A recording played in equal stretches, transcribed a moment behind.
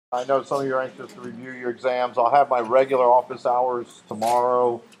I know some of you are anxious to review your exams. I'll have my regular office hours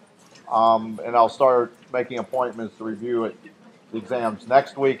tomorrow, and I'll start making appointments to review the exams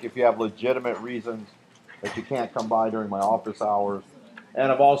next week if you have legitimate reasons that you can't come by during my office hours. And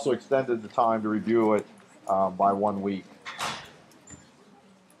I've also extended the time to review it by 1 week.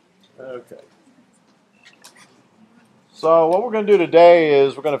 Okay. So what we're going to do today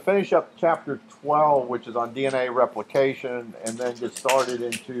is we're going to finish up chapter 12, which is on DNA replication, and then get started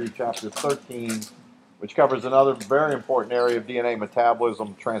into chapter 13, which covers another very important area of DNA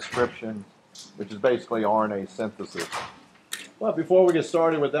metabolism, transcription, which is basically RNA synthesis. Well, before we get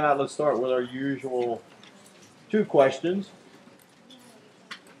started with that, let's start with our usual 2 questions.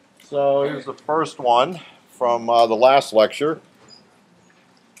 So here's the first one from the last lecture.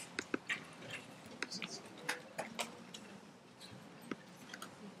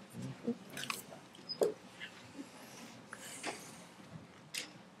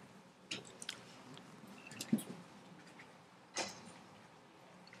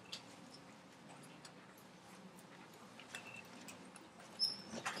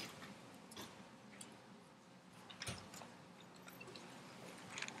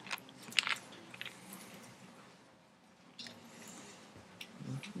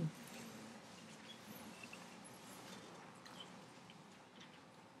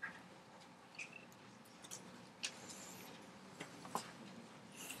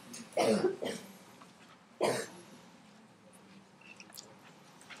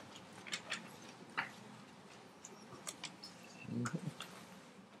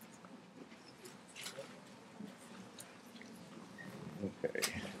 Okay.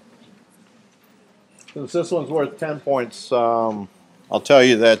 Since this one's worth 10 points, I'll tell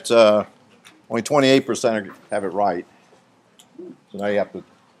you that only 28% have it right. So now you have to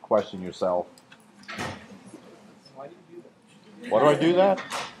question yourself. Why do I do that?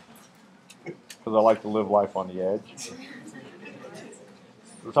 Because I like to live life on the edge.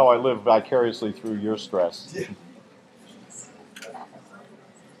 That's how I live vicariously through your stress.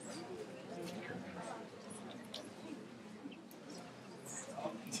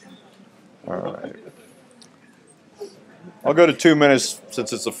 All right. I'll go to 2 minutes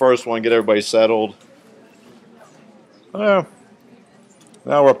since it's the first one, get everybody settled. Now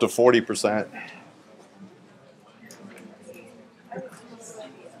we're up to 40%.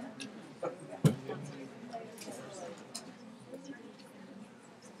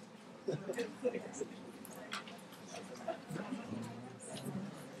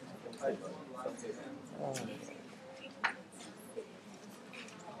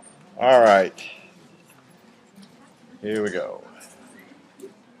 All right. Here we go.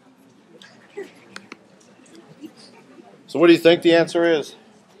 So what do you think the answer is?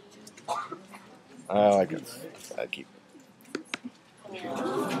 I keep.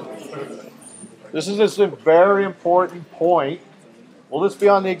 This is a very important point. Will this be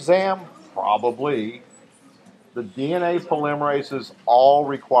on the exam? Probably. The DNA polymerases all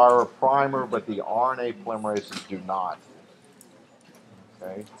require a primer, but the RNA polymerases do not.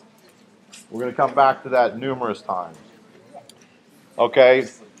 Okay. We're going to come back to that numerous times. Okay.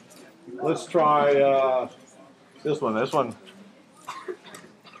 Let's try this one. This one.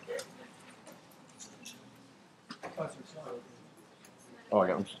 Oh, I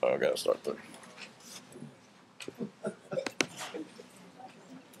got to start there.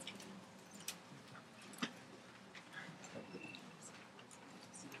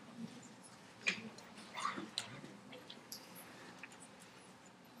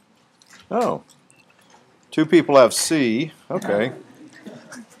 Oh, 2 people have C. Okay.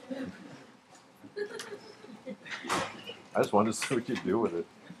 I just wanted to see what you do with it.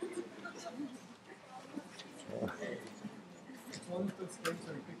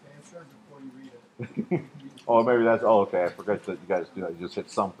 Oh, maybe that's. Oh, okay. I forgot that you guys do that. You just hit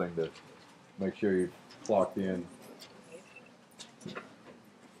something to make sure you clocked in.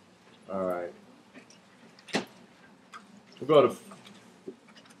 All right. We'll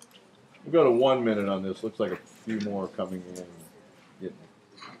go to 1 minute on this. Looks like a few more coming in. Getting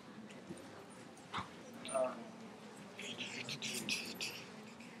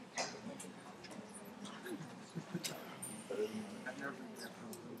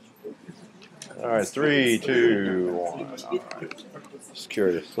All right, 3, 2, 1. All right. Just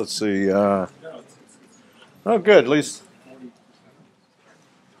curious. Let's see. Oh, good. At least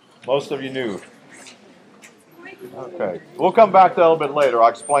most of you knew. Okay. We'll come back to that a little bit later. I'll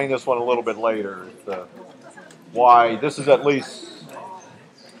explain this one a little bit later. Why this is at least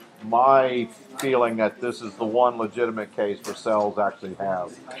my feeling that this is the one legitimate case where cells actually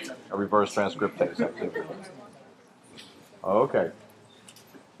have a reverse transcriptase activity. Okay.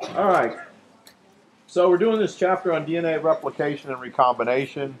 All right. So we're doing this chapter on DNA replication and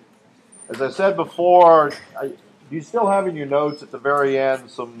recombination. As I said before, do you still have in your notes at the very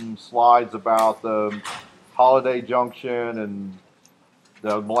end some slides about the holiday junction and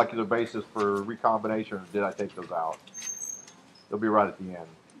the molecular basis for recombination, or did I take those out? They'll be right at the end.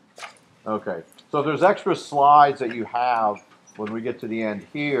 Okay. So if there's extra slides that you have when we get to the end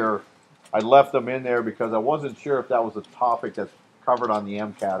here, I left them in there because I wasn't sure if that was a topic that's covered on the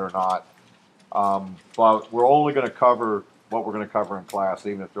MCAT or not. But we're only going to cover what we're going to cover in class,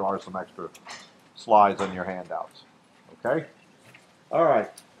 even if there are some extra slides on your handouts. Okay? All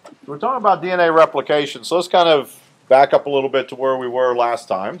right. So we're talking about DNA replication, so let's kind of back up a little bit to where we were last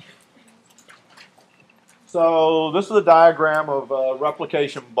time. So this is a diagram of a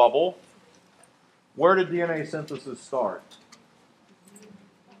replication bubble. Where did DNA synthesis start?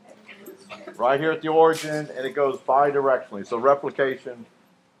 Right here at the origin, and it goes bidirectionally. So replication,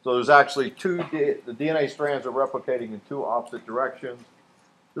 so there's actually the DNA strands are replicating in two opposite directions.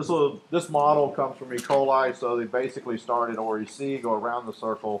 This model comes from E. coli, so they basically start at OREC, go around the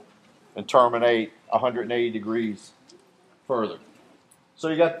circle, and terminate 180 degrees further.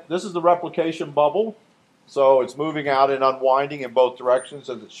 So this is the replication bubble. So it's moving out and unwinding in both directions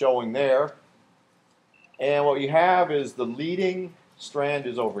as it's showing there. And what you have is the leading strand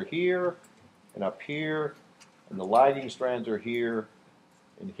is over here and up here, and the lagging strands are here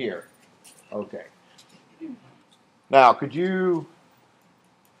and here. Okay. Now,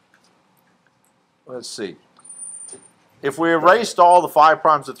 let's see. If we erased all the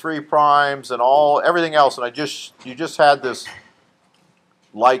 5' to 3' and everything else, and you just had this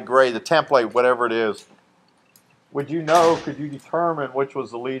light gray, the template, whatever it is, could you determine which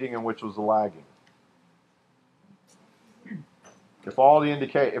was the leading and which was the lagging? If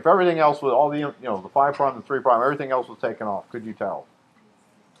everything else was the 5' and 3', everything else was taken off, could you tell?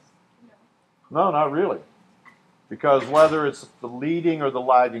 No, not really. Because whether it's the leading or the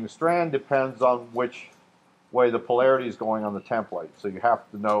lagging strand depends on which way the polarity is going on the template. So you have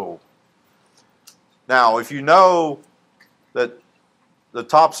to know. Now, if you know that the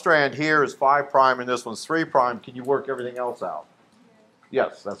top strand here is 5' and this one's 3', can you work everything else out?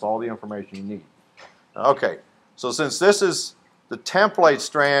 Yes, that's all the information you need. Okay, so since this is the template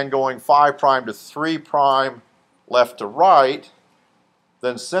strand going 5' to 3' left to right,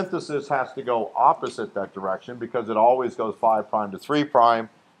 then synthesis has to go opposite that direction because it always goes 5' to 3',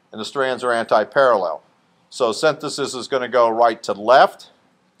 and the strands are anti-parallel. So synthesis is going to go right to left,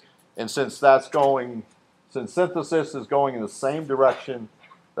 and since synthesis is going in the same direction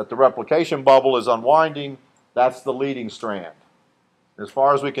that the replication bubble is unwinding, that's the leading strand. As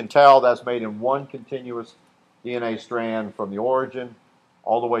far as we can tell, that's made in one continuous DNA strand from the origin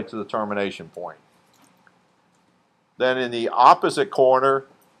all the way to the termination point. Then in the opposite corner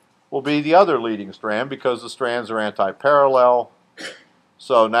will be the other leading strand because the strands are anti-parallel.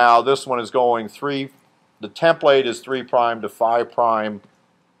 So now this one is going the template is 3' to 5'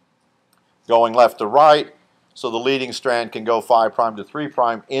 going left to right. So the leading strand can go 5' to 3'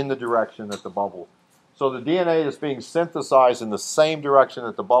 in the direction that the bubble. So the DNA that's being synthesized in the same direction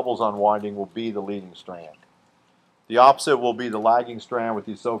that the bubble's unwinding will be the leading strand. The opposite will be the lagging strand with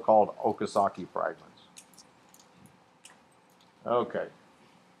these so-called Okazaki fragments. Okay.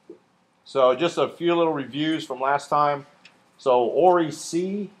 So just a few little reviews from last time. So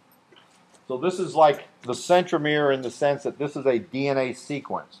OREC, so this is like the centromere in the sense that this is a DNA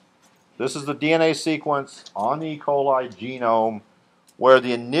sequence. This is the DNA sequence on the E. coli genome where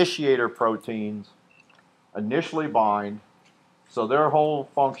the initiator proteins initially bind. So their whole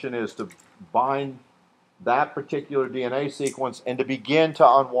function is to bind that particular DNA sequence and to begin to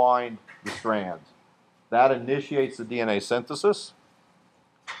unwind the strands. That initiates the DNA synthesis.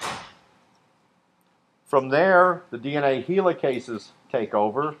 From there, the DNA helicases take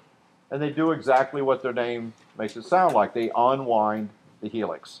over, and they do exactly what their name makes it sound like. They unwind the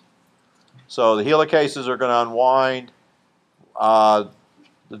helix. So the helicases are going to unwind the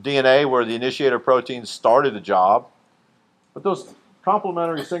DNA where the initiator proteins started the job, but those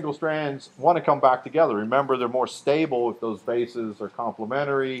complementary single strands want to come back together. Remember, they're more stable if those bases are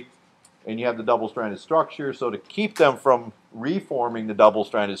complementary and you have the double-stranded structure. So to keep them from reforming the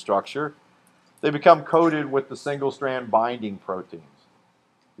double-stranded structure, they become coated with the single-strand binding proteins.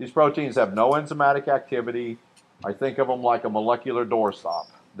 These proteins have no enzymatic activity. I think of them like a molecular doorstop.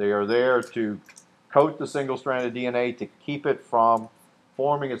 They are there to coat the single-stranded DNA to keep it from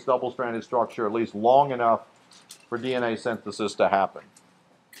forming its double-stranded structure at least long enough for DNA synthesis to happen.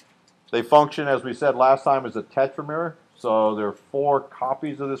 They function, as we said last time, as a tetramer. So there are 4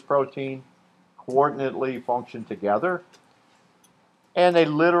 copies of this protein coordinately function together. and they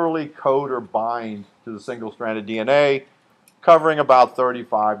literally code or bind to the single-stranded DNA, covering about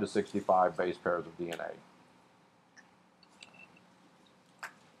 35 to 65 base pairs of DNA.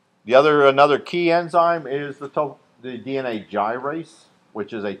 Another key enzyme is the DNA gyrase,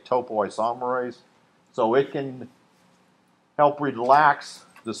 which is a topoisomerase. So it can help relax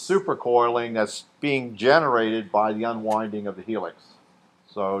the supercoiling that's being generated by the unwinding of the helix.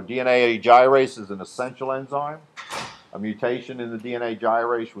 So DNA gyrase is an essential enzyme. A mutation in the DNA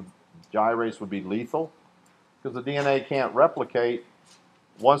gyrase would be lethal because the DNA can't replicate.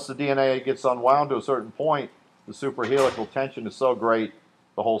 Once the DNA gets unwound to a certain point, the superhelical tension is so great,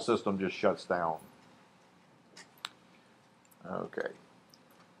 the whole system just shuts down. Okay.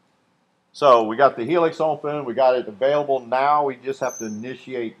 So we got the helix open, we got it available. Now we just have to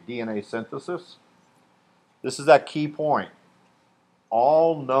initiate DNA synthesis. This is that key point.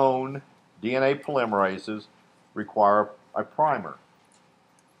 All known DNA polymerases require a primer.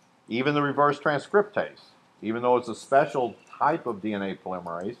 Even the reverse transcriptase, even though it's a special type of DNA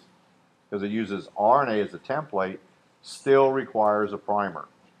polymerase, because it uses RNA as a template, still requires a primer.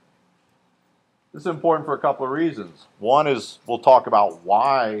 This is important for a couple of reasons. One is we'll talk about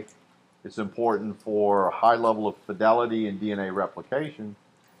why it's important for a high level of fidelity in DNA replication.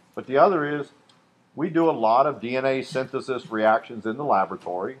 But the other is we do a lot of DNA synthesis reactions in the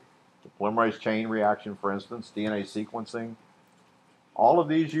laboratory. The polymerase chain reaction, for instance, DNA sequencing. All of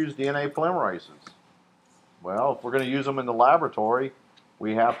these use DNA polymerases. Well, if we're going to use them in the laboratory,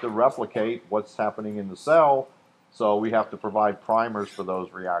 we have to replicate what's happening in the cell, so we have to provide primers for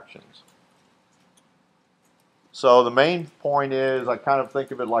those reactions. So the main point is, I kind of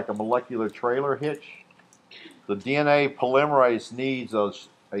think of it like a molecular trailer hitch. The DNA polymerase needs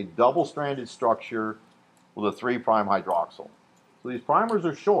a double-stranded structure with a 3' hydroxyl. So these primers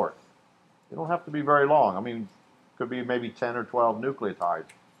are short. They don't have to be very long. I mean, could be maybe 10 or 12 nucleotides.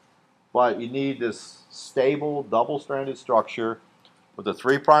 But you need this stable double-stranded structure with a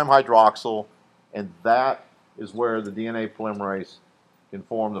 3' hydroxyl, and that is where the DNA polymerase can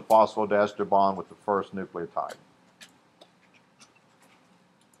form the phosphodiester bond with the first nucleotide.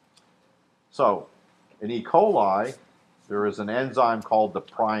 So, in E. coli, there is an enzyme called the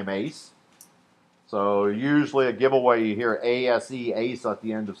primase. So, usually a giveaway, you hear ASE, ACE at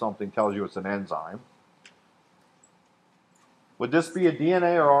the end of something tells you it's an enzyme. Would this be a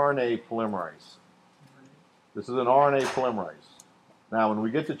DNA or RNA polymerase? This is an RNA polymerase. Now, when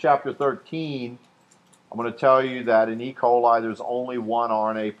we get to chapter 13, I'm going to tell you that in E. coli, there's only one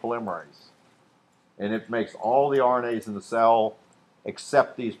RNA polymerase. And it makes all the RNAs in the cell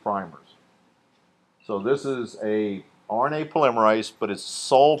except these primers. So this is a RNA polymerase, but its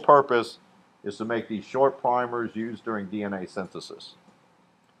sole purpose is to make these short primers used during DNA synthesis.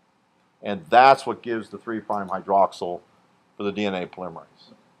 And that's what gives the 3' hydroxyl for the DNA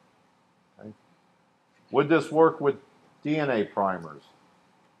polymerase. Okay. Would this work with DNA primers?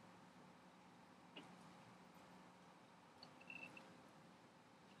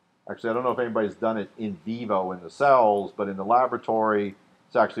 Actually, I don't know if anybody's done it in vivo in the cells, but in the laboratory,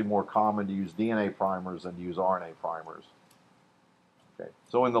 it's actually more common to use DNA primers than to use RNA primers. Okay.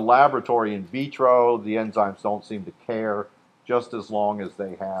 So in the laboratory, in vitro, the enzymes don't seem to care, just as long as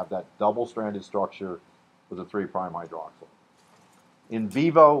they have that double-stranded structure with a 3' hydroxyl. In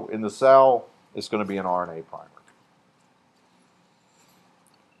vivo, in the cell, it's going to be an RNA primer.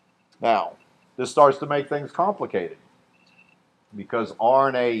 Now, this starts to make things complicated because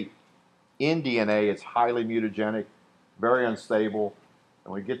RNA in DNA is highly mutagenic, very unstable.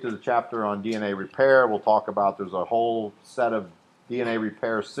 When we get to the chapter on DNA repair, we'll talk about there's a whole set of DNA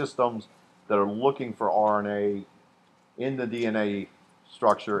repair systems that are looking for RNA in the DNA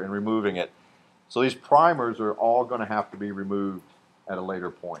structure and removing it. So these primers are all going to have to be removed at a later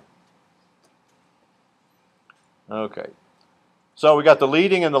point. Okay. So we got the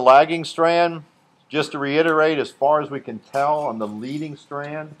leading and the lagging strand. Just to reiterate, as far as we can tell on the leading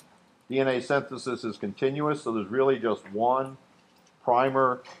strand, DNA synthesis is continuous, so there's really just one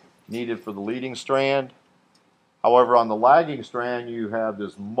primer needed for the leading strand. However, on the lagging strand, you have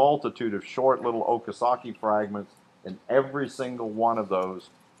this multitude of short little Okazaki fragments, and every single one of those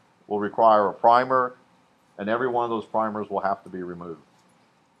will require a primer, and every one of those primers will have to be removed.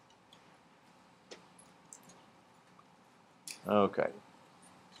 Okay.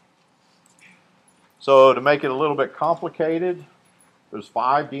 So to make it a little bit complicated, there's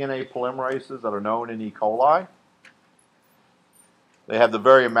 5 DNA polymerases that are known in E. coli. They have the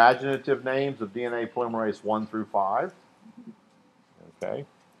very imaginative names of DNA polymerase 1 through 5. Okay.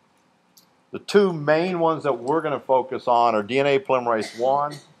 The 2 main ones that we're going to focus on are DNA polymerase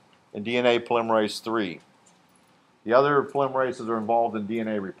 1 and DNA polymerase 3. The other polymerases are involved in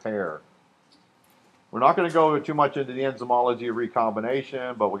DNA repair. We're not going to go too much into the enzymology of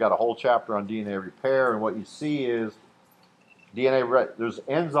recombination, but we got a whole chapter on DNA repair, and what you see is there's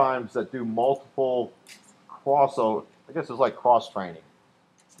enzymes that do multiple crossover. I guess it's like cross-training.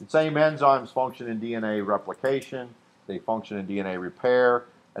 The same enzymes function in DNA replication, they function in DNA repair,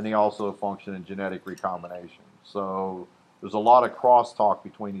 and they also function in genetic recombination. So there's a lot of crosstalk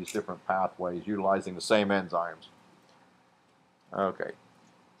between these different pathways utilizing the same enzymes. Okay.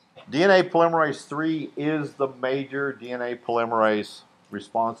 DNA polymerase III is the major DNA polymerase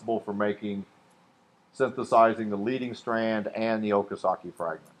responsible for synthesizing the leading strand and the Okazaki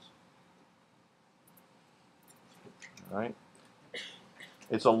fragments. All right.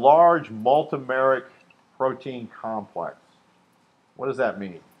 It's a large multimeric protein complex. What does that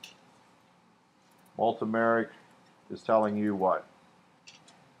mean? Multimeric is telling you what?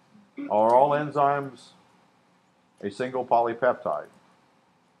 Are all enzymes a single polypeptide?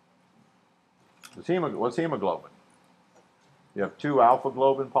 What's hemoglobin? You have 2 alpha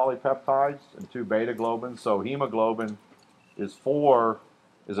globin polypeptides and 2 beta globins. So hemoglobin is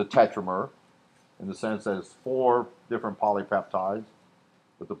a tetramer in the sense that it's 4 different polypeptides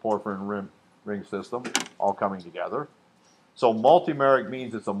with the porphyrin ring system all coming together. So multimeric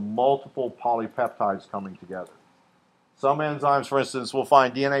means it's a multiple polypeptides coming together. Some enzymes, for instance, will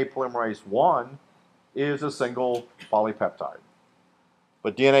find DNA polymerase I is a single polypeptide.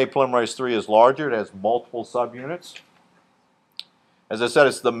 But DNA polymerase III is larger. It has multiple subunits. As I said,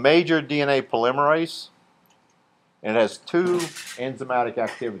 it's the major DNA polymerase, and it has 2 enzymatic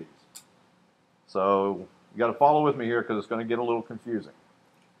activities. So you got to follow with me here because it's going to get a little confusing.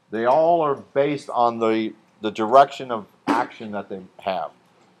 They all are based on the direction of action that they have.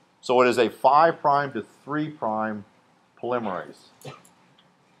 So it is a 5' to 3' polymerase.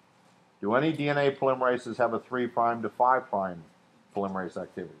 Do any DNA polymerases have a 3' to 5' polymerase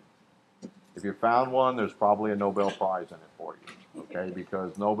activity? If you found one, there's probably a Nobel Prize in it for you, okay?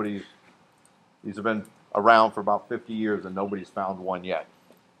 Because these have been around for about 50 years and nobody's found one yet.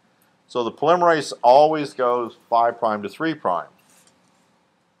 So the polymerase always goes 5' to 3'.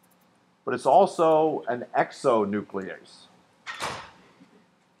 But it's also an exonuclease.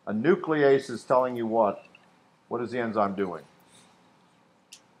 A nuclease is telling you what? What is the enzyme doing?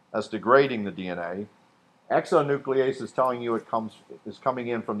 That's degrading the DNA. Exonuclease is telling you is coming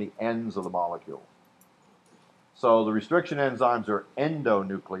in from the ends of the molecule. So the restriction enzymes are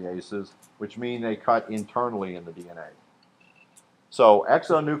endonucleases, which mean they cut internally in the DNA. So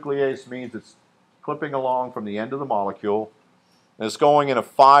exonuclease means it's clipping along from the end of the molecule, and it's going in a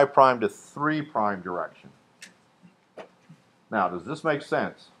 5' to 3' direction. Now, does this make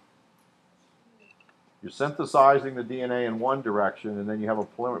sense? You're synthesizing the DNA in one direction, and then you have an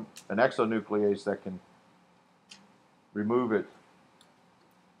exonuclease that can remove it.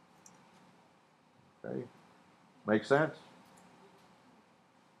 Okay, make sense?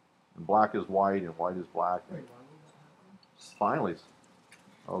 And black is white, and white is black. Finally,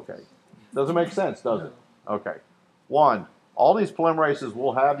 okay. Doesn't make sense, does it? Okay. 1, all these polymerases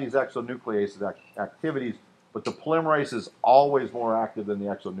will have these exonuclease activities, but the polymerase is always more active than the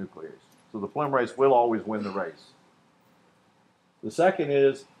exonuclease. So the polymerase will always win the race. The second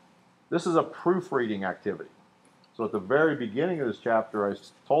is, this is a proofreading activity. So at the very beginning of this chapter, I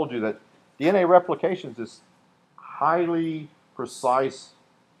told you that DNA replication is this highly precise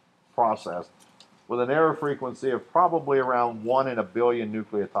process with an error frequency of probably around 1 in a billion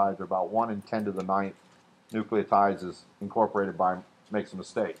nucleotides, or about 1 in 10 to the 9th nucleotides is incorporated makes a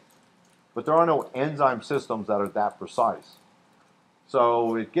mistake. But there are no enzyme systems that are that precise.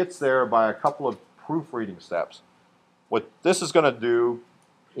 So it gets there by a couple of proofreading steps. What this is going to do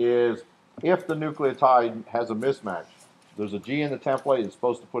is, if the nucleotide has a mismatch, there's a G in the template, it's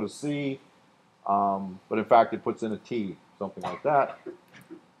supposed to put a C, but in fact it puts in a T, something like that.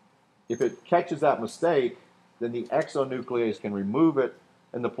 If it catches that mistake, then the exonuclease can remove it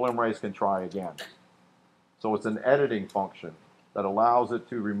and the polymerase can try again. So it's an editing function that allows it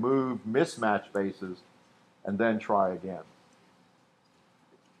to remove mismatch bases and then try again.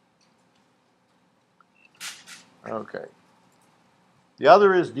 Okay. The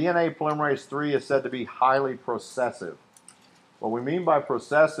other is DNA polymerase III is said to be highly processive. What we mean by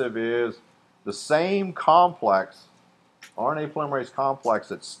processive is the same complex, RNA polymerase complex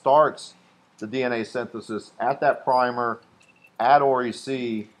that starts the DNA synthesis at that primer at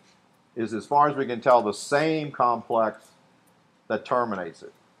OREC is, as far as we can tell, the same complex that terminates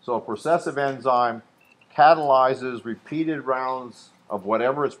it. So a processive enzyme catalyzes repeated rounds of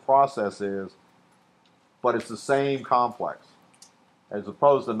whatever its process is, but it's the same complex. As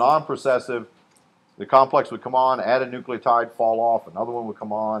opposed to non-processive, The complex would come on, add a nucleotide, fall off. Another one would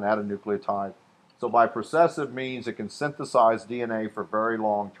come on, add a nucleotide. So by processive means, it can synthesize DNA for very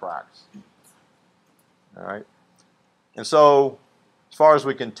long tracks. All right? And so, as far as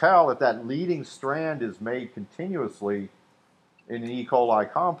we can tell, if that leading strand is made continuously in an E.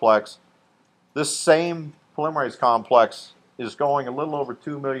 coli complex, this same polymerase complex is going a little over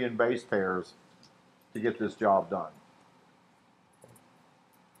 2 million base pairs to get this job done.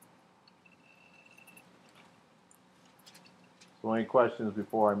 So any questions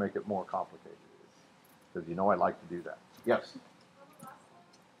before I make it more complicated? Because you know I like to do that. Yes?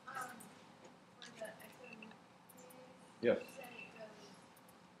 Yes.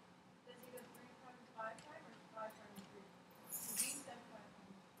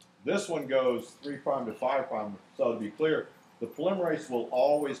 This one goes 3' to 5'. So to be clear, the polymerase will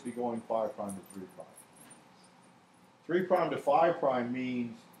always be going 5' to 3'. 3' to 5'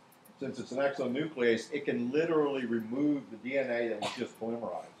 means, since it's an exonuclease, it can literally remove the DNA that was just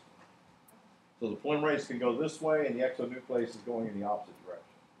polymerized. So the polymerase can go this way, and the exonuclease is going in the opposite direction.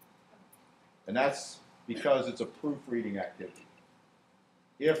 And that's because it's a proofreading activity.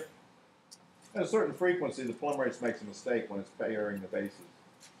 If at a certain frequency, the polymerase makes a mistake when it's pairing the bases.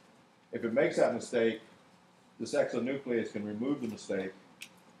 If it makes that mistake, this exonuclease can remove the mistake,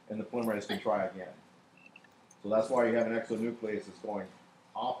 and the polymerase can try again. So that's why you have an exonuclease that's going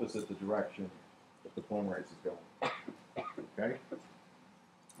opposite the direction that the polymerase is going. Okay?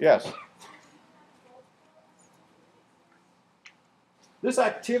 Yes? This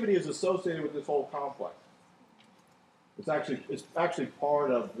activity is associated with this whole complex. It's actually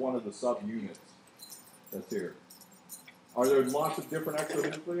part of one of the subunits that's here. Are there lots of different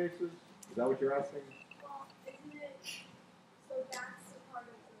exonucleases? Is that what you're asking? Well, isn't it, so that's a part of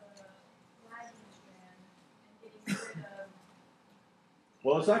the lagging strand and getting rid of...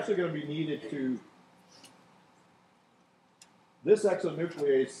 Well, it's actually going to be needed to... This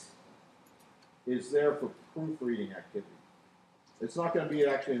exonuclease is there for proofreading activity. It's not going to be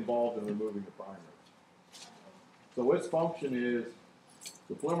actually involved in removing the primers. So its function is,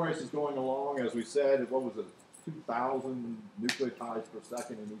 the polymerase is going along, as we said, what was it, 2,000 nucleotides per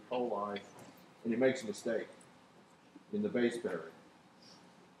second in E. coli, and it makes a mistake in the base pairing.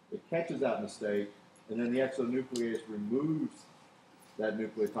 It catches that mistake, and then the exonuclease removes that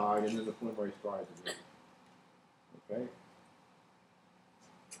nucleotide, and then the polymerase tries again. Okay?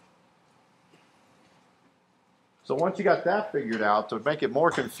 So once you got that figured out, to make it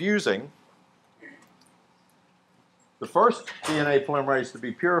more confusing, the first DNA polymerase to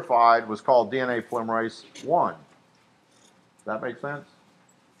be purified was called DNA polymerase 1. Does that make sense?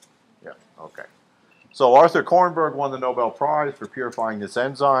 Yeah, okay. So Arthur Kornberg won the Nobel Prize for purifying this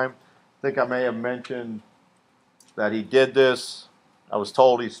enzyme. I think I may have mentioned that he did this. I was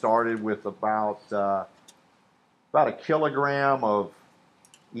told he started with about a kilogram of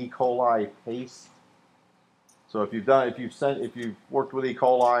E. coli paste. So if you've worked with E.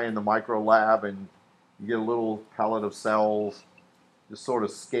 coli in the micro lab and you get a little pellet of cells, just sort of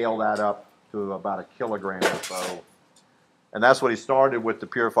scale that up to about a kilogram or so. And that's what he started with to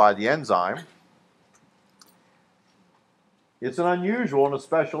purify the enzyme. It's an unusual and a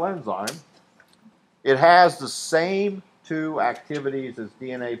special enzyme. It has the same two activities as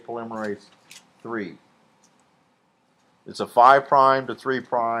DNA polymerase 3. It's a 5' to 3'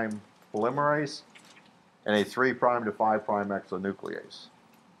 polymerase and a 3' to 5' exonuclease.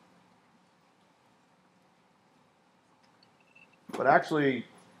 But actually,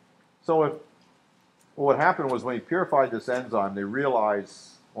 what happened was when he purified this enzyme, they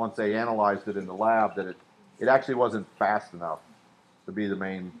realized, once they analyzed it in the lab, that it actually wasn't fast enough to be the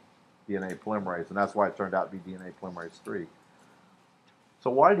main DNA polymerase, and that's why it turned out to be DNA polymerase 3. So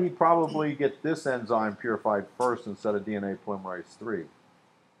why did he probably get this enzyme purified first instead of DNA polymerase 3?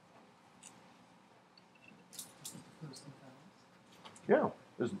 Yeah,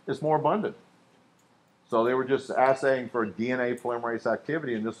 it's more abundant. So they were just assaying for DNA polymerase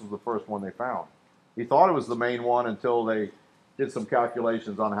activity, and this was the first one they found. He thought it was the main one until they did some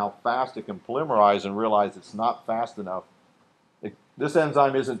calculations on how fast it can polymerize and realized it's not fast enough. This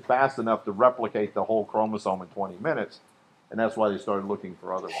enzyme isn't fast enough to replicate the whole chromosome in 20 minutes, and that's why they started looking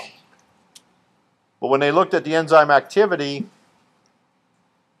for other ones. But when they looked at the enzyme activity,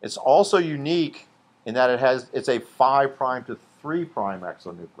 it's also unique in that it's a 5' to 3'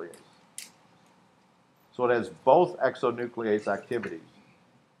 exonuclease. So it has both exonuclease activities.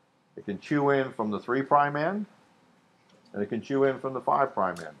 It can chew in from the 3' end, and it can chew in from the 5'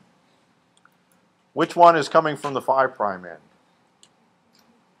 end. Which one is coming from the 5' end?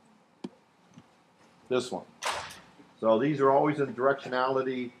 This one. So these are always in the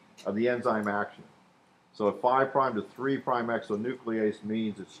directionality of the enzyme action. So a 5' to 3' exonuclease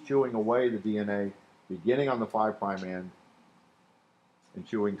means it's chewing away the DNA, beginning on the 5' end and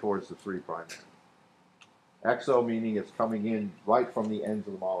chewing towards the 3' end. Exo meaning it's coming in right from the ends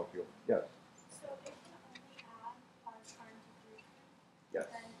of the molecule. Yes? So it can only add 5' to 3', Yes.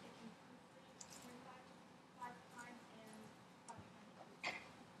 then it can proofread 5' and 5' to 3'.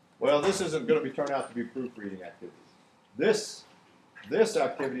 Well, this isn't going to be turned out to be proofreading activities. This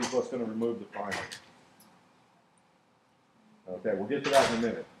activity is what's going to remove the primer. Okay, we'll get to that in a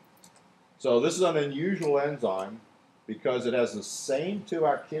minute. So this is an unusual enzyme because it has the same two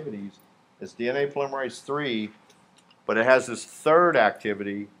activities as DNA polymerase 3, but it has this third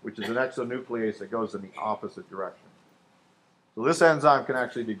activity, which is an exonuclease that goes in the opposite direction. So this enzyme can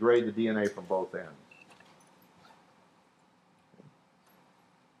actually degrade the DNA from both ends.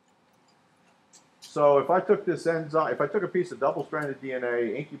 So if I took this enzyme, if I took a piece of double-stranded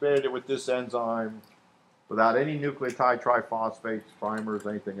DNA, incubated it with this enzyme, without any nucleotide triphosphates, primers,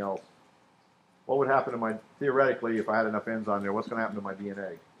 anything else, what would happen to my, theoretically, if I had enough enzyme there, what's going to happen to my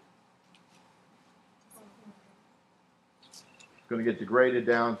DNA? It's going to get degraded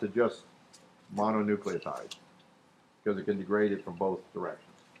down to just mononucleotides because it can degrade it from both directions.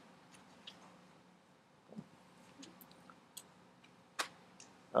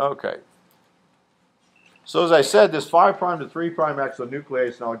 Okay. So as I said, this 5' to 3'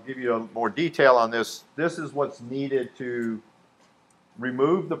 exonuclease, and I'll give you more detail on this, this is what's needed to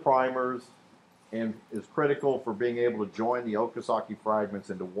remove the primers and is critical for being able to join the Okazaki fragments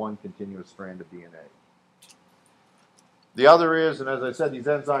into one continuous strand of DNA. The other is, and as I said, these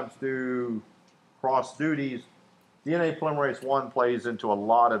enzymes do cross duties. DNA polymerase 1 plays into a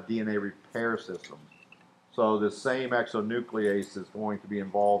lot of DNA repair systems. So the same exonuclease is going to be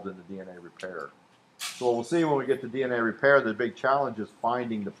involved in the DNA repair. So what we'll see when we get to DNA repair, the big challenge is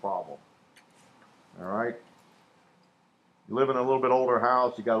finding the problem. All right? You live in a little bit older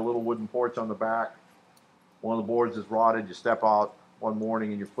house, you got a little wooden porch on the back, one of the boards is rotted, you step out one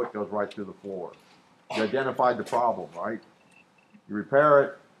morning and your foot goes right through the floor. You identified the problem, right? You repair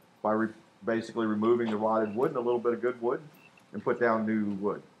it by basically removing the rotted wood and a little bit of good wood and put down new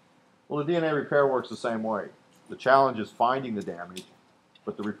wood. Well, the DNA repair works the same way. The challenge is finding the damage,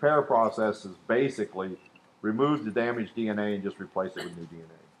 but the repair process is basically remove the damaged DNA and just replace it with new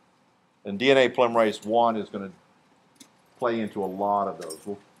DNA. And DNA polymerase 1 is going to play into a lot of those.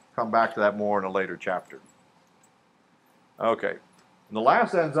 We'll come back to that more in a later chapter. Okay. And the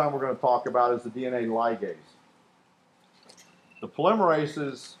last enzyme we're going to talk about is the DNA ligase. The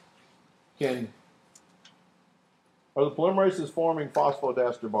polymerases are the polymerases forming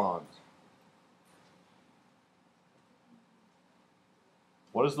phosphodiester bonds?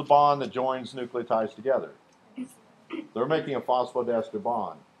 What is the bond that joins nucleotides together? They're making a phosphodiester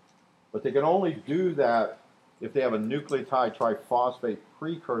bond. But they can only do that if they have a nucleotide triphosphate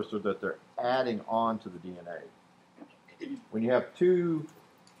precursor that they're adding on to the DNA. When you have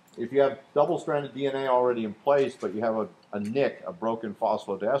if you have double-stranded DNA already in place, but you have a nick, a broken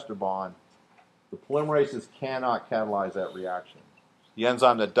phosphodiester bond, the polymerases cannot catalyze that reaction. The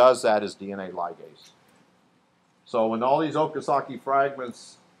enzyme that does that is DNA ligase. So when all these Okazaki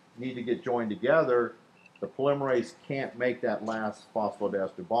fragments need to get joined together, the polymerase can't make that last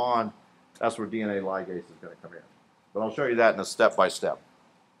phosphodiester bond. That's where DNA ligase is going to come in. But I'll show you that in a step-by-step.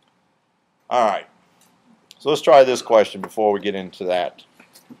 All right. So let's try this question before we get into that.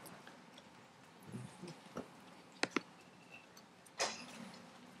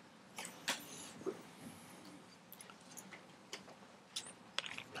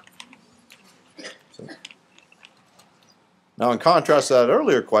 Now, in contrast to that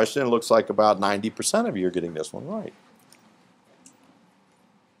earlier question, it looks like about 90% of you are getting this one right.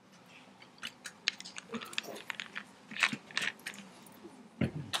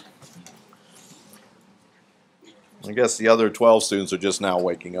 I guess the other 12 students are just now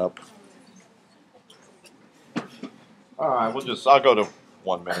waking up. All right, I'll go to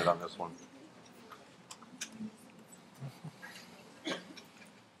 1 minute on this one.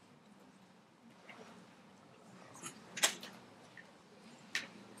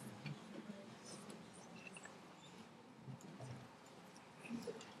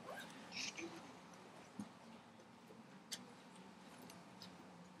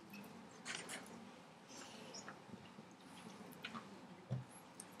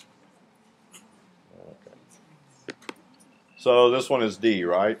 So this one is D,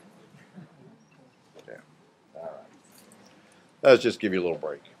 right? Yeah. All right. Let's just give you a little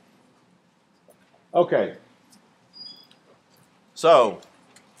break. Okay. So,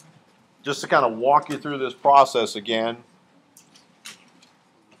 just to kind of walk you through this process again.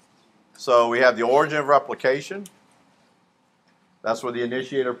 So we have the origin of replication. That's where the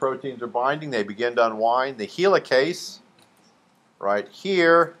initiator proteins are binding. They begin to unwind. The helicase, right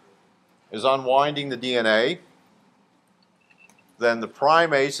here, is unwinding the DNA. Then the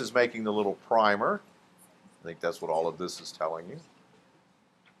primase is making the little primer. I think that's what all of this is telling you.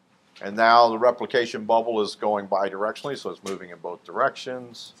 And now the replication bubble is going bidirectionally, so it's moving in both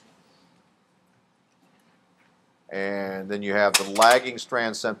directions. And then you have the lagging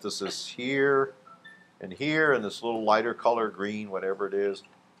strand synthesis here, and this little lighter color, green, whatever it is.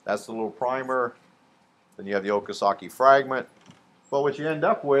 That's the little primer. Then you have the Okazaki fragment. But what you end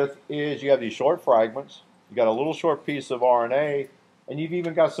up with is you have these short fragments. You got a little short piece of RNA, and you've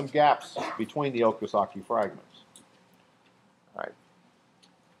even got some gaps between the Okazaki fragments. All right.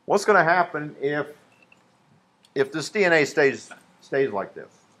 What's going to happen if this DNA stays like this?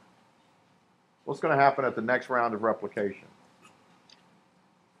 What's going to happen at the next round of replication?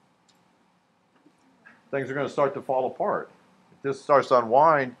 Things are going to start to fall apart. If this starts to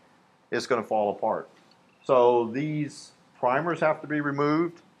unwind, it's going to fall apart. So these primers have to be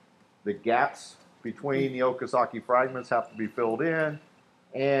removed. The gaps between the Okazaki fragments have to be filled in.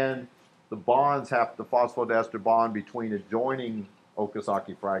 And the bonds the phosphodiester bond between adjoining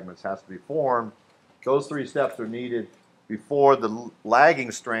Okazaki fragments has to be formed. Those three steps are needed before the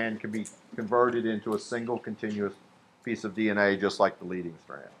lagging strand can be converted into a single continuous piece of DNA, just like the leading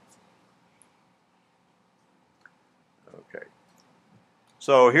strand. Okay.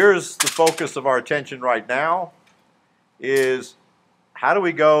 So here's the focus of our attention right now is how do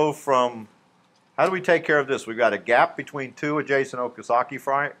we take care of this? We've got a gap between two adjacent Okazaki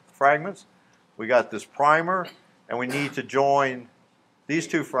fragments. We got this primer, and we need to join these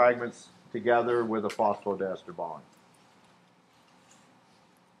two fragments together with a phosphodiester bond.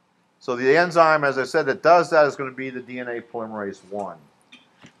 So the enzyme, as I said, that does that is going to be the DNA polymerase 1.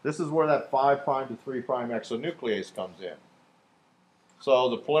 This is where that 5' to 3' exonuclease comes in. So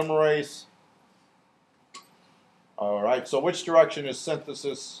the polymerase, all right, so which direction is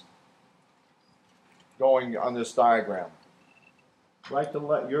synthesis going on this diagram? Right to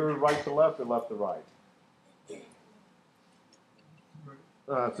left, you're right to left or left to right?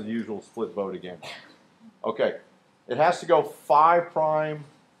 That's the usual split vote again. Okay, it has to go 5'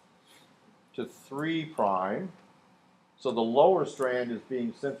 to 3'. So the lower strand is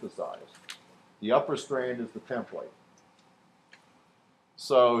being synthesized. The upper strand is the template.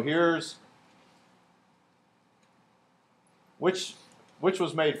 So here's which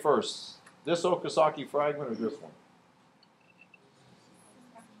was made first? This Okazaki fragment or this one?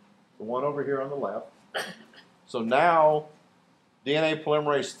 The one over here on the left. So now DNA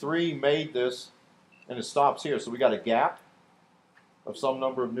polymerase 3 made this, and it stops here. So we got a gap of some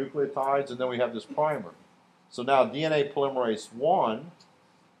number of nucleotides, and then we have this primer. So now DNA polymerase 1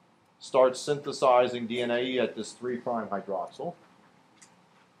 starts synthesizing DNA at this 3' hydroxyl.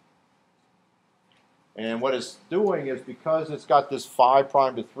 And what it's doing is, because it's got this 5'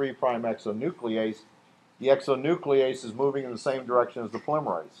 to 3' exonuclease, the exonuclease is moving in the same direction as the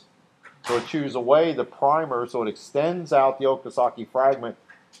polymerase. So it chews away the primer, so it extends out the Okazaki fragment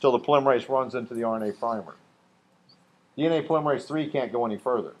until the polymerase runs into the RNA primer. DNA polymerase 3 can't go any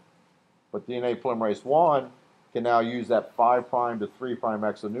further, but DNA polymerase 1 can now use that 5' to 3'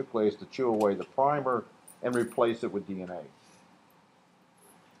 exonuclease to chew away the primer and replace it with DNA.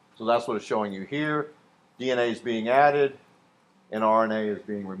 So that's what it's showing you here. DNA is being added and RNA is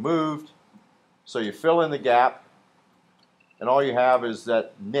being removed. So you fill in the gap, and all you have is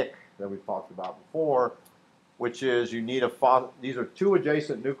that nick that we talked about before, which is you need these are two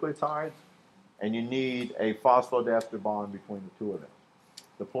adjacent nucleotides, and you need a phosphodiester bond between the two of them.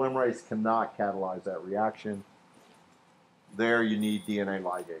 The polymerase cannot catalyze that reaction. There you need DNA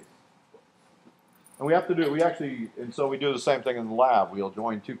ligase. And we have to do, so we do the same thing in the lab. We'll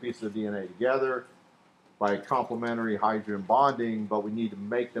join two pieces of DNA together by complementary hydrogen bonding, but we need to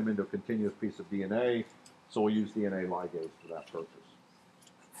make them into a continuous piece of DNA, so we'll use DNA ligase for that purpose.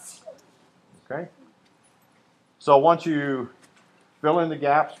 Okay? So once you fill in the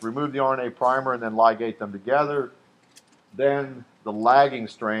gaps, remove the RNA primer, and then ligate them together, then the lagging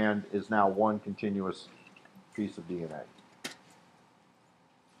strand is now one continuous piece of DNA.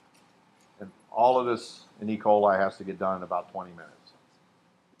 And all of this in E. coli has to get done in about 20 minutes.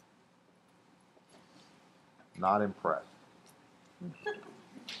 Not impressed.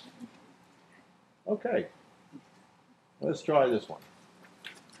 Okay, let's try this one.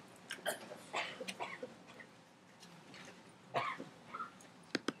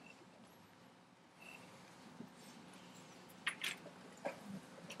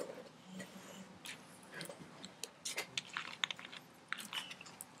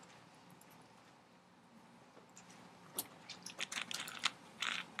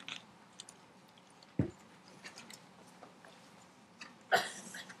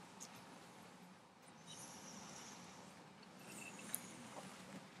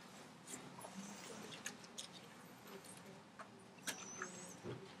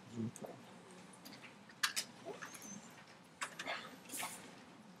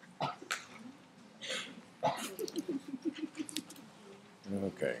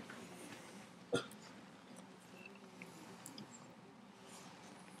 Okay.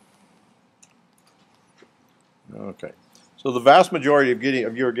 Okay. So the vast majority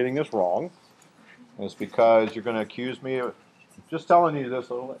of you are getting this wrong. And it's because you're going to accuse me of just telling you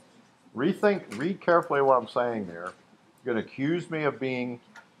this. Read carefully what I'm saying there. You're going to accuse me of being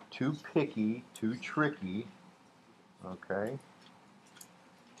too picky, too tricky. Okay.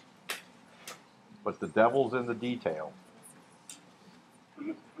 But the devil's in the detail.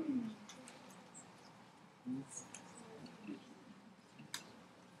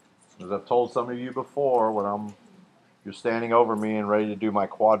 As I've told some of you before, when you're standing over me and ready to do my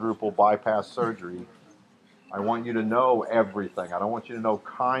quadruple bypass surgery, I want you to know everything. I don't want you to know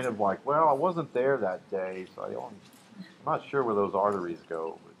kind of like, well, I wasn't there that day, so I'm not sure where those arteries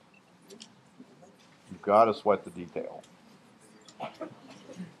go. But you've got to sweat the detail.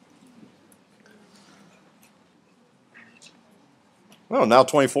 Oh, now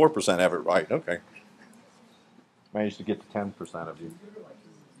 24% have it right. Okay. Managed to get to 10% of you.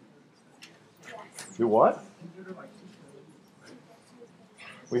 Do what?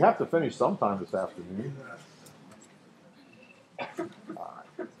 We have to finish sometime this afternoon.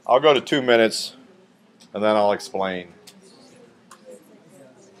 I'll go to 2 minutes, and then I'll explain.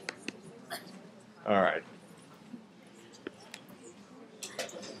 All right.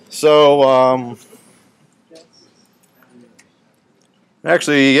 So,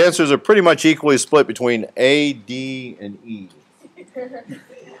 actually, the answers are pretty much equally split between A, D, and E.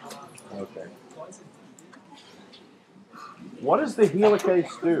 Okay. What does the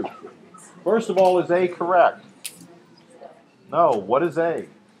helicase do? First of all, is A correct? No. What is A?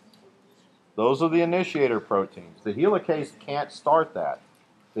 Those are the initiator proteins. The helicase can't start that.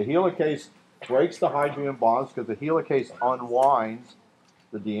 The helicase breaks the hydrogen bonds because the helicase unwinds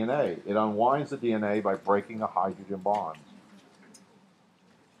the DNA. It unwinds the DNA by breaking the hydrogen bonds.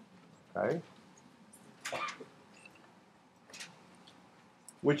 Okay?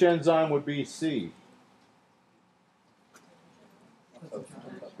 Which enzyme would be C?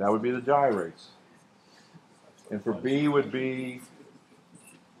 That would be the gyrase. And for B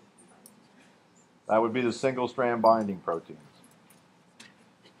that would be the single strand binding proteins.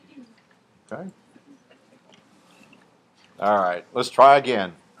 Okay? All right, let's try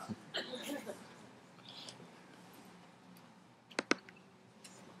again.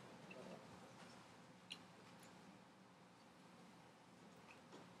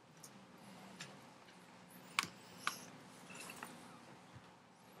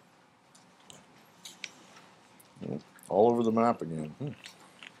 All over the map again.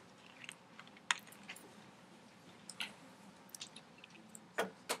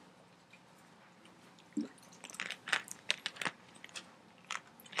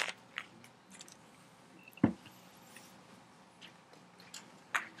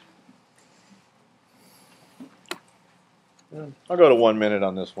 I'll go to 1 minute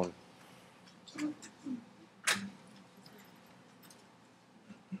on this one.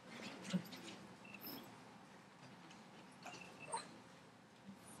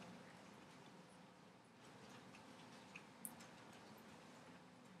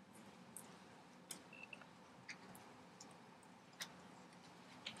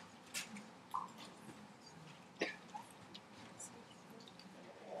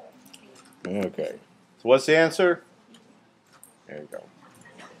 Okay. So what's the answer? There you go.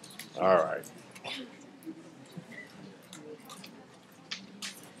 All right.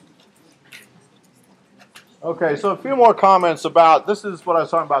 Okay, so a few more comments about, this is what I was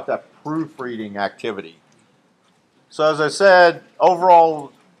talking about, that proofreading activity. So as I said,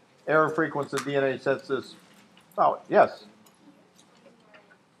 overall error frequency of DNA synthesis, oh, yes.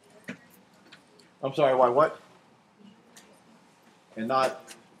 I'm sorry, why what? And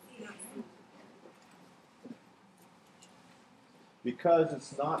not, because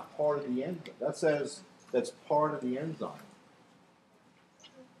it's not part of the enzyme. That says that's part of the enzyme.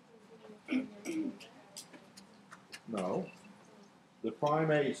 No. The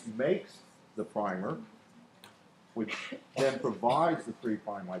primase makes the primer, which then provides the 3'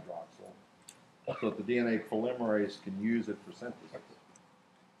 hydroxyl, so that the DNA polymerase can use it for synthesis.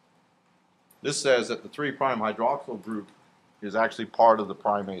 This says that the 3' hydroxyl group is actually part of the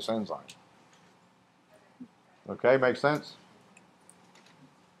primase enzyme. Okay, makes sense?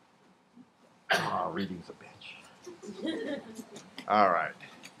 Reading's a bitch. All right.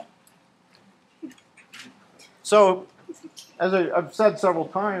 So, as I've said several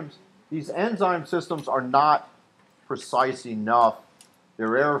times, these enzyme systems are not precise enough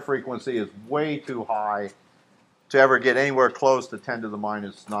their error frequency is way too high to ever get anywhere close to 10 to the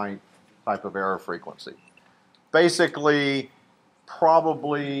minus 9 type of error frequency. Basically,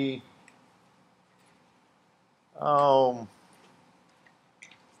 probably, well,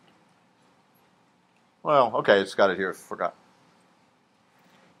 okay, it's got it here, forgot.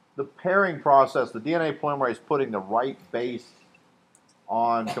 The pairing process, the DNA polymerase putting the right base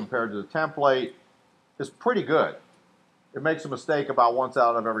on compared to the template is pretty good. It makes a mistake about once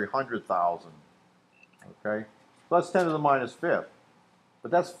out of every 100,000. Okay, so that's 10 to the minus fifth.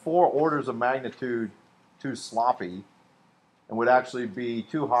 But that's 4 orders of magnitude too sloppy and would actually be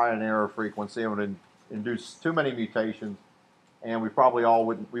too high in error frequency and would induce too many mutations. And we probably all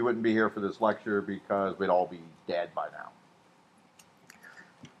wouldn't be here for this lecture because we'd all be dead by now.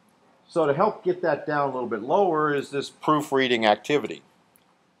 So to help get that down a little bit lower is this proofreading activity.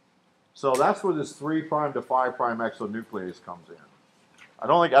 So that's where this 3' to 5' exonuclease comes in. I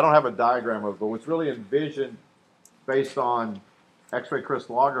don't have a diagram of it, but what's really envisioned based on X-ray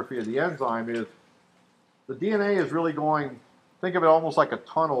crystallography of the enzyme is the DNA is really going, think of it almost like a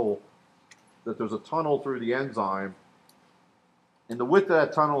tunnel, that there's a tunnel through the enzyme, and the width of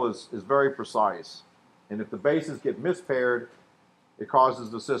that tunnel is very precise. And if the bases get mispaired, it causes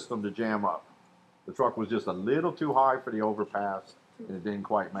the system to jam up. The truck was just a little too high for the overpass, and it didn't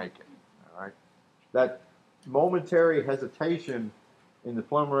quite make it. All right? That momentary hesitation in the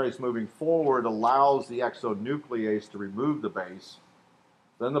polymerase moving forward allows the exonuclease to remove the base.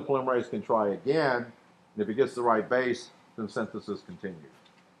 Then the polymerase can try again, and if it gets the right base, then synthesis continues.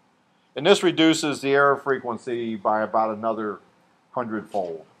 And this reduces the error frequency by about another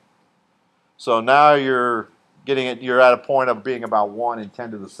 100-fold. So now you're at a point of being about 1 in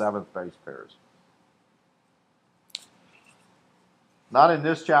 10 to the 7th base pairs. Not in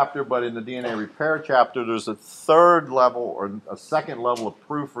this chapter, but in the DNA repair chapter, there's a third level or a second level of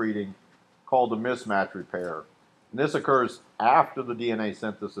proofreading called the mismatch repair. And this occurs after the DNA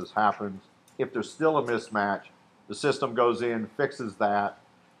synthesis happens. If there's still a mismatch, the system goes in, fixes that.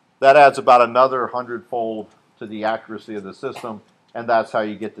 That adds about another 100-fold to the accuracy of the system, and that's how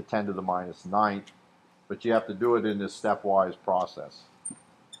you get to 10 to the minus 9th. But you have to do it in this stepwise process.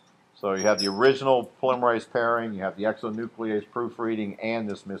 So you have the original polymerase pairing, you have the exonuclease proofreading, and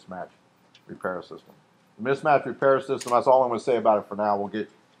this mismatch repair system. The mismatch repair system, that's all I'm going to say about it for now. We'll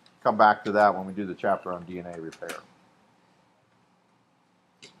come back to that when we do the chapter on DNA repair.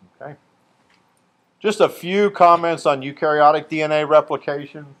 Okay. Just a few comments on eukaryotic DNA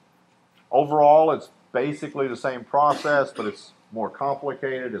replication. Overall, it's basically the same process, but it's more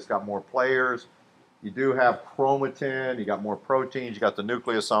complicated. It's got more players. You do have chromatin, you got more proteins, you got the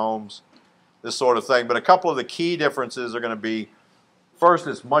nucleosomes, this sort of thing. But a couple of the key differences are going to be, first,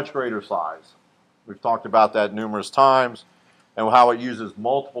 it's much greater size. We've talked about that numerous times, and how it uses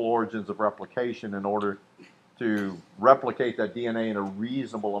multiple origins of replication in order to replicate that DNA in a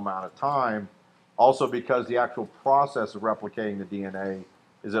reasonable amount of time. Also because the actual process of replicating the DNA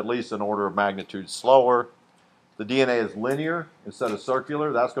is at least an order of magnitude slower. The DNA is linear instead of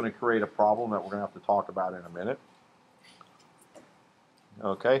circular. That's going to create a problem that we're going to have to talk about in a minute.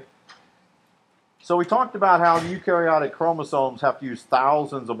 Okay. So we talked about how eukaryotic chromosomes have to use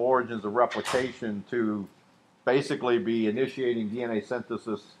thousands of origins of replication to basically be initiating DNA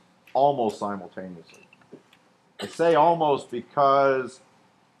synthesis almost simultaneously. I say almost because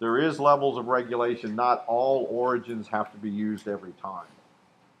there is levels of regulation. Not all origins have to be used every time.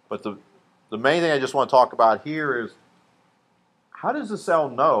 But the main thing I just want to talk about here is, how does the cell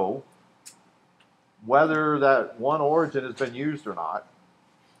know whether that one origin has been used or not?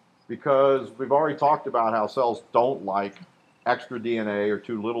 Because we've already talked about how cells don't like extra DNA or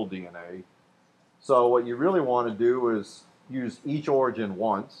too little DNA. So what you really want to do is use each origin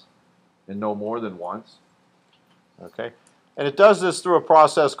once and no more than once. Okay? And it does this through a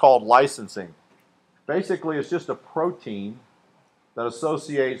process called licensing. Basically, it's just a protein that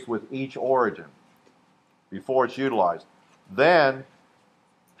associates with each origin before it's utilized. Then,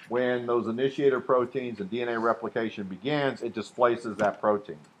 when those initiator proteins and DNA replication begins, it displaces that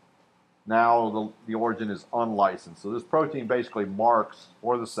protein. Now the origin is unlicensed. So this protein basically marks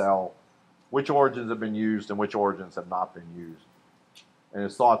for the cell which origins have been used and which origins have not been used. And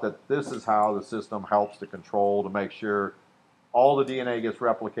it's thought that this is how the system helps to control, to make sure all the DNA gets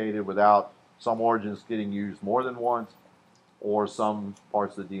replicated without some origins getting used more than once, or some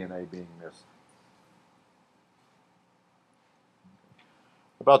parts of the DNA being missed.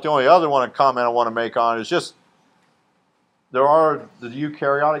 About the only other comment I want to make on is just, there are the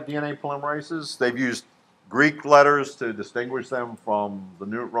eukaryotic DNA polymerases. They've used Greek letters to distinguish them from the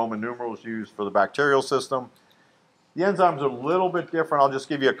Roman numerals used for the bacterial system. The enzymes are a little bit different. I'll just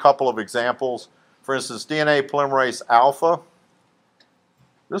give you a couple of examples. For instance, DNA polymerase alpha.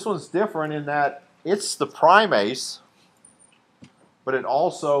 This one's different in that it's the primase, but it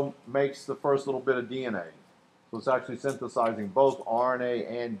also makes the first little bit of DNA. So it's actually synthesizing both RNA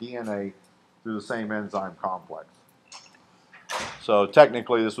and DNA through the same enzyme complex. So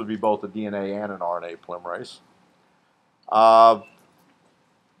technically, this would be both a DNA and an RNA polymerase.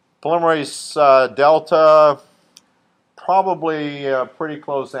 Polymerase delta, probably a pretty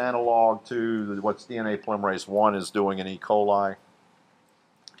close analog to what DNA polymerase 1 is doing in E. coli.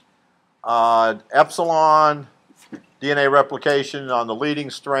 Epsilon, DNA replication on the leading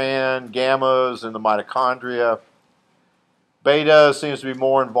strand, gammas in the mitochondria. Beta seems to be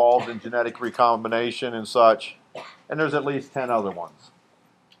more involved in genetic recombination and such. And there's at least 10 other ones.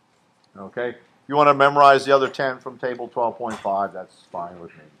 Okay? If you want to memorize the other 10 from table 12.5, that's fine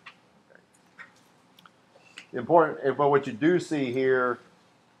with me. Important, but what you do see here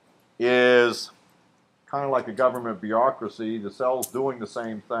is kind of like a government bureaucracy. The cell's doing the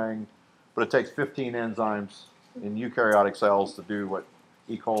same thing, but it takes 15 enzymes in eukaryotic cells to do what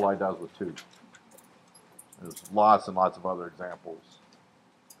E. coli does with 2. There's lots and lots of other examples.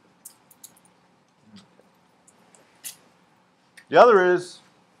 The other is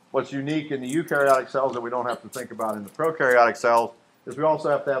what's unique in the eukaryotic cells that we don't have to think about in the prokaryotic cells is we also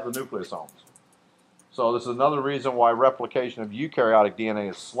have to have the nucleosomes. So this is another reason why replication of eukaryotic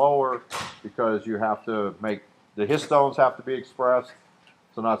DNA is slower, because you have to make, the histones have to be expressed.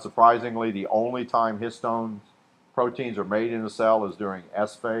 So not surprisingly, the only time histones proteins are made in a cell is during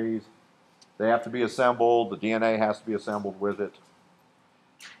S phase. They have to be assembled, the DNA has to be assembled with it.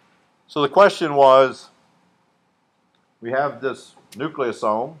 So the question was, we have this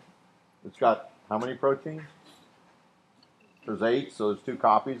nucleosome. It's got how many proteins? There's 8, so there's 2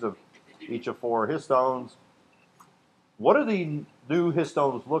 copies of each of 4 histones. What do the new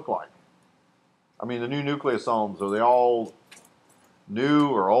histones look like? I mean, the new nucleosomes, are they all new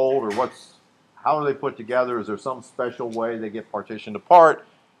or old, or how are they put together? Is there some special way they get partitioned apart?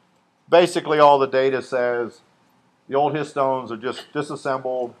 Basically, all the data says the old histones are just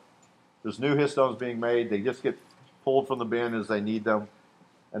disassembled. There's new histones being made. They just get pulled from the bin as they need them.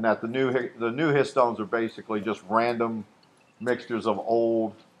 And that the new histones are basically just random mixtures of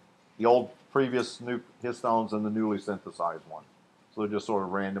the old previous histones and the newly synthesized one. So they're just sort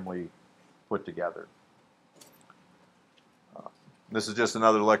of randomly put together. This is just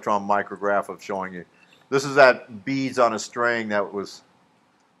another electron micrograph of showing you. This is that beads on a string that was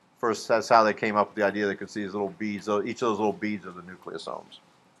first, that's how they came up with the idea they could see these little beads. So each of those little beads are the nucleosomes.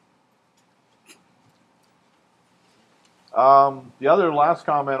 The other last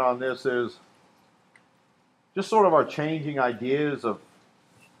comment on this is just sort of our changing ideas of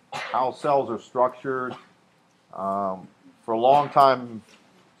how cells are structured. For a long time,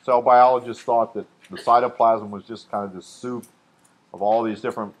 cell biologists thought that the cytoplasm was just kind of this soup of all these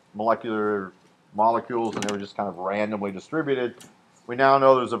different molecular molecules, and they were just kind of randomly distributed. We now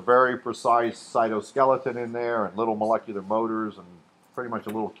know there's a very precise cytoskeleton in there and little molecular motors and pretty much a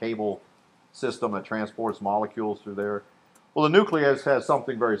little cable system that transports molecules through there. Well, the nucleus has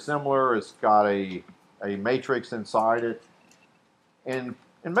something very similar. It's got a matrix inside it. And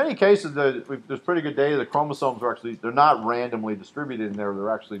in many cases, there's pretty good data. The chromosomes are actually, they're not randomly distributed in there.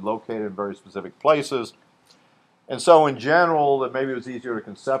 They're actually located in very specific places. And so in general, that maybe it was easier to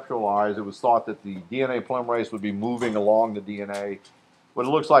conceptualize. It was thought that the DNA polymerase would be moving along the DNA. What it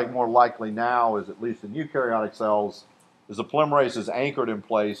looks like more likely now is, at least in eukaryotic cells, is the polymerase is anchored in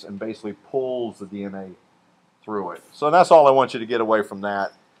place and basically pulls the DNA through it. So that's all I want you to get away from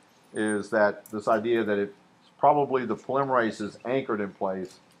that, is that this idea that it's probably the polymerase is anchored in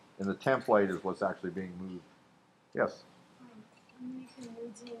place and the template is what's actually being moved. Yes? You can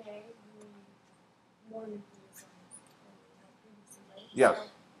move DNA, you need more nucleosomes than we had previously, right? Yes.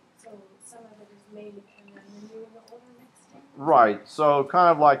 So some of it is made and then the new and the older mixed in? Right. So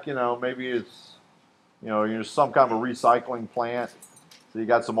kind of like, maybe it's, you're some kind of a recycling plant. So you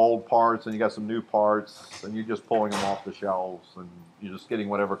got some old parts and you got some new parts, and you're just pulling them off the shelves, and you're just getting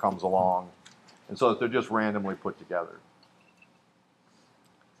whatever comes along. And so they're just randomly put together.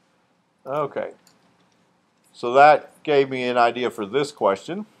 Okay. So that gave me an idea for this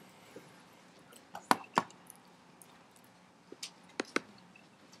question.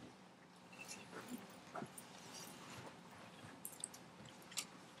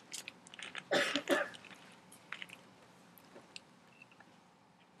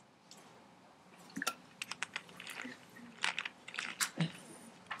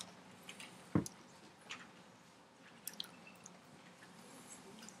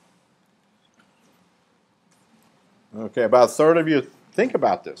 Okay, about a third of you think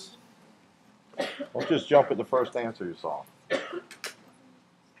about this. Don't just jump at the first answer you saw.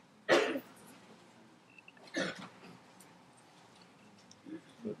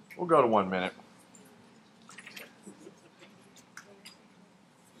 We'll go to 1 minute.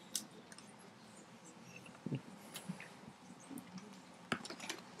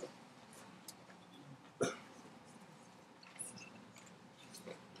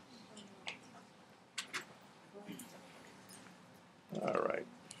 All right.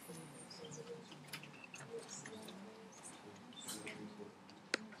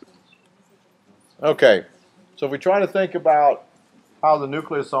 Okay, so if we try to think about how the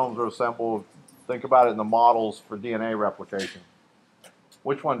nucleosomes are assembled, think about it in the models for DNA replication.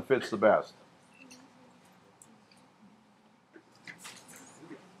 Which one fits the best?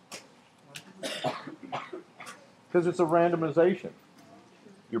 Because it's a randomization.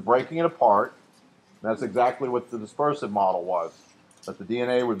 You're breaking it apart. That's exactly what the dispersive model was. That the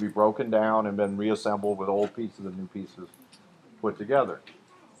DNA would be broken down and then reassembled with old pieces and new pieces put together.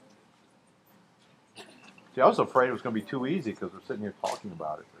 See, I was afraid it was going to be too easy because we're sitting here talking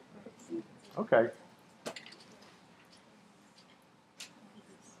about it. Okay.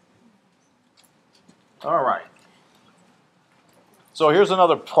 All right. So here's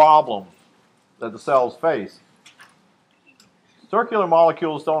another problem that the cells face. Circular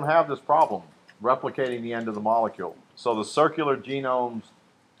molecules don't have this problem, replicating the end of the molecule. So the circular genomes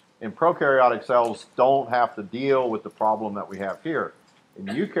in prokaryotic cells don't have to deal with the problem that we have here. In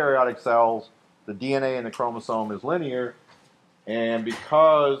eukaryotic cells, the DNA in the chromosome is linear, and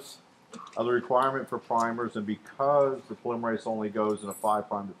because of the requirement for primers and because the polymerase only goes in a 5'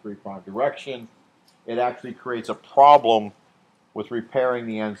 to 3' direction, it actually creates a problem with repairing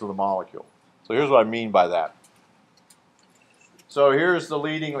the ends of the molecule. So here's what I mean by that. So here's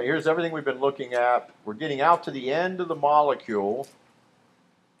everything we've been looking at. We're getting out to the end of the molecule.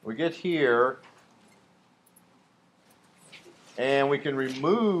 We get here, and we can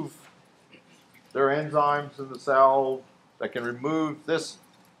remove there are enzymes in the cell that can remove this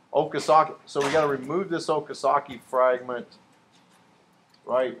Okazaki. So we got to remove this Okazaki fragment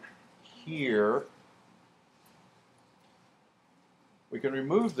right here. We can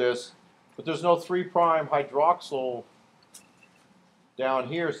remove this, but there's no 3' hydroxyl down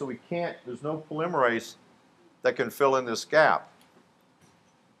here, so we can't, there's no polymerase that can fill in this gap.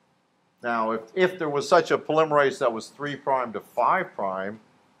 Now, if there was such a polymerase that was 3' to 5',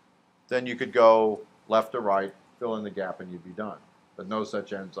 then you could go left or right, fill in the gap, and you'd be done. But no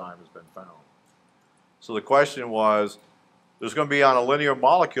such enzyme has been found. So the question was, there's going to be on a linear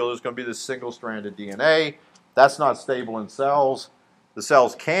molecule, there's going to be this single-stranded DNA. That's not stable in cells. The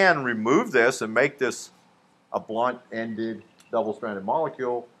cells can remove this and make this a blunt-ended, double-stranded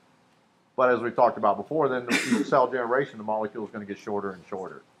molecule. But as we talked about before, then each cell generation, the molecule is going to get shorter and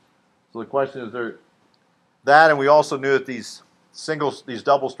shorter. So the question is, and we also knew that these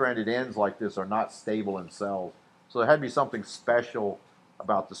double-stranded ends like this are not stable in cells. So there had to be something special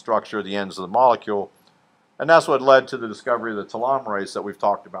about the structure of the ends of the molecule. And that's what led to the discovery of the telomerase that we've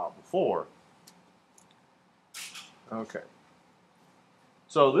talked about before. Okay.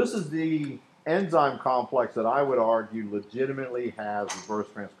 So this is the enzyme complex that I would argue legitimately has reverse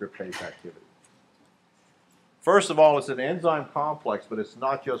transcriptase activity. First of all, it's an enzyme complex, but it's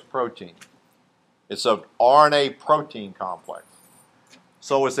not just protein. It's an RNA protein complex.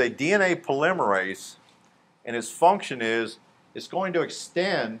 So it's a DNA polymerase, and its function is it's going to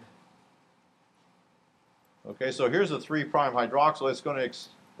extend. Okay, so here's a 3' hydroxyl. It's going to, it's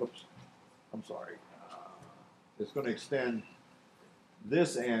going to extend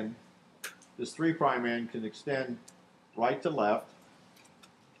this end. This 3' end can extend right to left,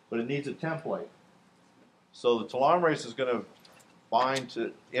 but it needs a template. So the telomerase is going to bind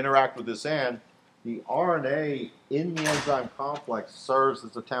to interact with this end. The RNA in the enzyme complex serves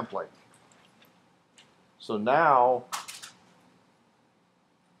as a template. So now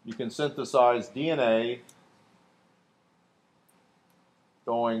you can synthesize DNA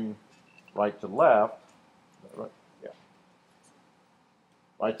going right to left,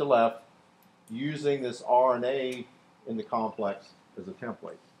 right to left, using this RNA in the complex as a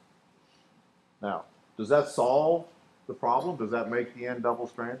template. Now, does that solve the problem? Does that make the end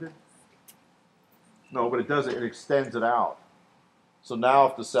double-stranded? No, but it does it. It extends it out. So now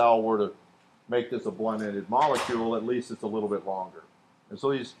if the cell were to make this a blunt-ended molecule, at least it's a little bit longer. And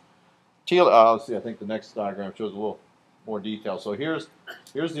so these let's see, I think the next diagram shows a little more detail. So here's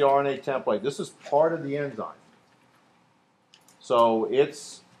the RNA template. This is part of the enzyme. So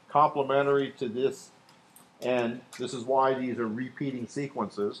it's complementary to this end. This is why these are repeating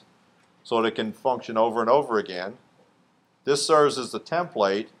sequences, so that it can function over and over again. This serves as the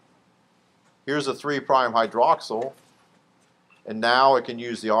template. Here's a 3' hydroxyl, and now it can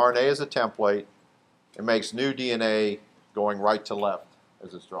use the RNA as a template. It makes new DNA going right to left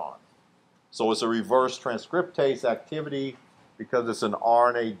as it's drawn. So it's a reverse transcriptase activity because it's an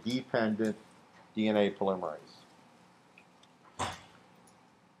RNA-dependent DNA polymerase.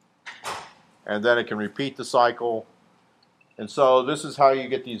 And then it can repeat the cycle. And so this is how you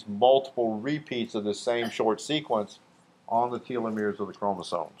get these multiple repeats of the same short sequence on the telomeres of the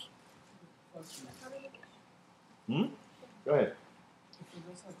chromosomes. Hmm? Go ahead. If it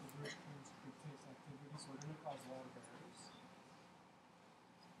does have reverse transcriptase activity, so we're going to cause a lot of errors.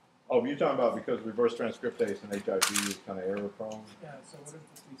 Oh, you're talking about because reverse transcriptase in HIV is kind of error prone? Yeah, so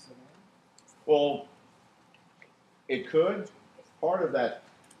wouldn't this be similar? Well, it could. Part of that,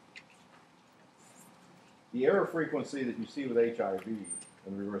 the error frequency that you see with HIV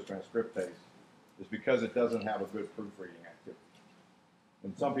and reverse transcriptase is because it doesn't have a good proofreading activity.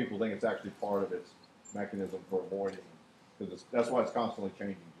 And some people think it's actually part of its mechanism for avoiding, because that's why it's constantly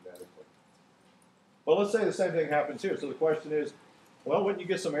changing genetically. But let's say the same thing happens here. So the question is, well, wouldn't you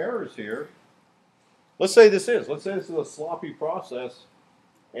get some errors here? Let's say this is a sloppy process,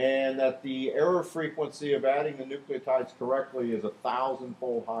 and that the error frequency of adding the nucleotides correctly is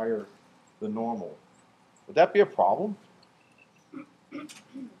 1,000-fold higher than normal. Would that be a problem?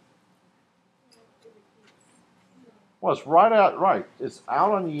 Well, it's right. It's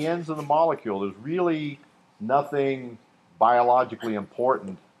out on the ends of the molecule. There's really nothing biologically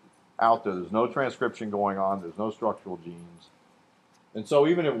important out there. There's no transcription going on. There's no structural genes. And so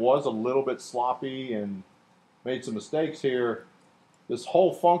even if it was a little bit sloppy and made some mistakes here, this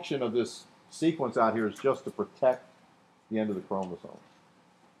whole function of this sequence out here is just to protect the end of the chromosome.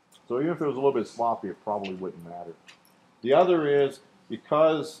 So even if it was a little bit sloppy, it probably wouldn't matter. The other is,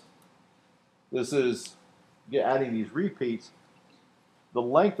 because this is adding these repeats, the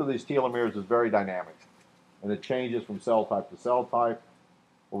length of these telomeres is very dynamic, and it changes from cell type to cell type.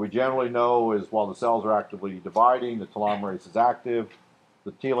 What we generally know is while the cells are actively dividing, the telomerase is active,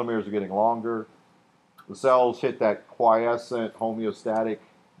 the telomeres are getting longer. The cells hit that quiescent homeostatic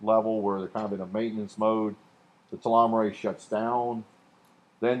level where they're kind of in a maintenance mode. The telomerase shuts down.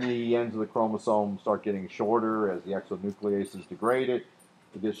 Then the ends of the chromosome start getting shorter as the exonucleases degrade it.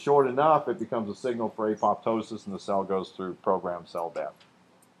 It gets short enough, it becomes a signal for apoptosis, and the cell goes through programmed cell death.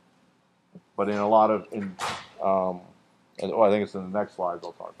 But in a lot of, I think it's in the next slides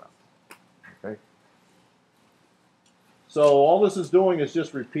I'll talk about. Okay. So all this is doing is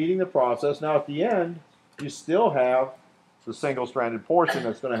just repeating the process. Now at the end, you still have the single-stranded portion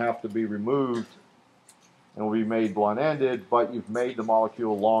that's going to have to be removed and will be made blunt-ended, but you've made the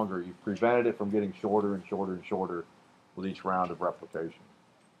molecule longer. You've prevented it from getting shorter and shorter and shorter with each round of replication.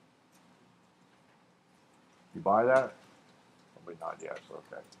 You buy that? Probably not yet, so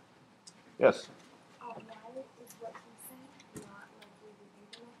okay. Yes? Why is what he's saying not like a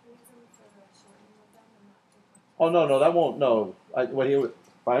behavior mechanism for shortening of them and not for Oh, no, that won't, no.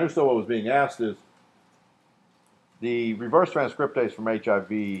 If I understood what was being asked is, the reverse transcriptase from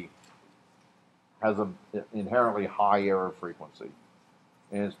HIV has an inherently high error frequency.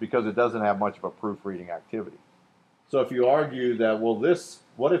 And it's because it doesn't have much of a proofreading activity. So if you argue that, well,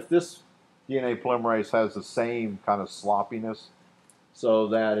 what if this DNA polymerase has the same kind of sloppiness so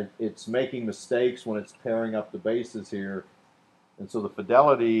that it's making mistakes when it's pairing up the bases here, and so the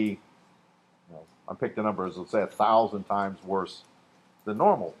fidelity, I picked the numbers, let's say 1,000 times worse than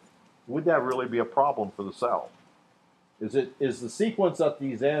normal. Would that really be a problem for the cell? Is the sequence at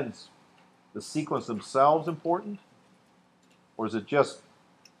these ends, the sequence themselves important? Or is it just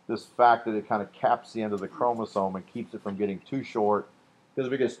this fact that it kind of caps the end of the chromosome and keeps it from getting too short? Because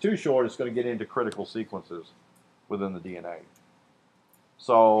if it gets too short, it's going to get into critical sequences within the DNA.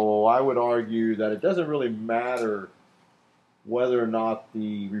 So I would argue that it doesn't really matter whether or not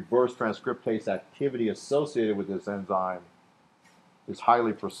the reverse transcriptase activity associated with this enzyme is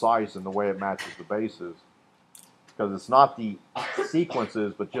highly precise in the way it matches the bases. Because it's not the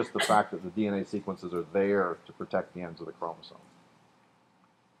sequences, but just the fact that the DNA sequences are there to protect the ends of the chromosome.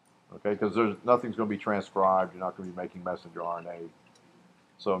 Okay, because nothing's going to be transcribed. You're not going to be making messenger RNA.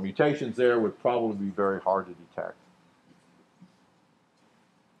 So mutations there would probably be very hard to detect.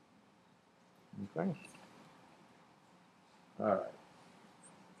 Okay. All right.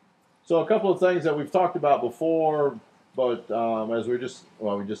 So a couple of things that we've talked about before, but as we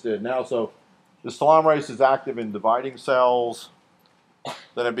just did now. So this telomerase is active in dividing cells.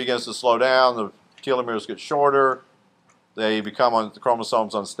 Then it begins to slow down. The telomeres get shorter. They become the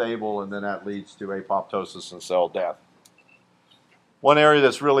chromosomes unstable, and then that leads to apoptosis and cell death. One area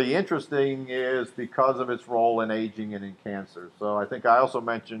that's really interesting is because of its role in aging and in cancer. So I think I also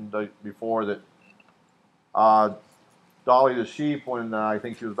mentioned before that Dolly the sheep, when I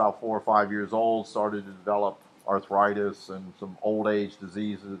think she was about 4 or 5 years old, started to develop arthritis and some old age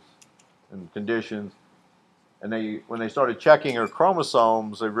diseases and conditions. And when they started checking her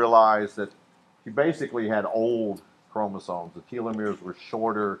chromosomes, they realized that she basically had old chromosomes. The telomeres were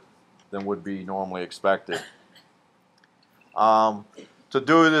shorter than would be normally expected. To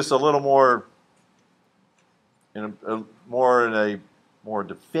do this a little more in a more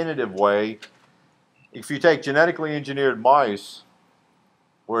definitive way, if you take genetically engineered mice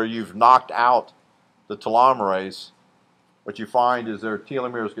where you've knocked out the telomerase, what you find is their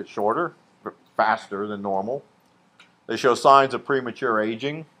telomeres get shorter, faster than normal. They show signs of premature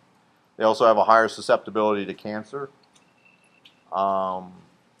aging. They also have a higher susceptibility to cancer. On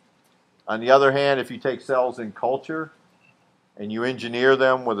the other hand, if you take cells in culture and you engineer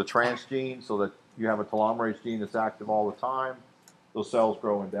them with a transgene so that you have a telomerase gene that's active all the time, those cells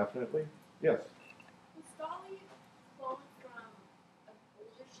grow indefinitely. Yes? Was Dolly cloned from an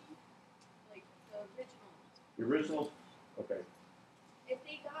older sheep? Like the original? The original? Okay. If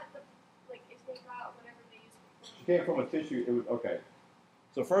they got whatever they used for She came from a tissue. Okay.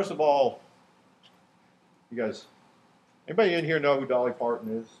 So first of all, you guys, anybody in here know who Dolly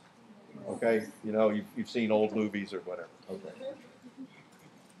Parton is? Okay, you know, you've seen old movies or whatever. Okay.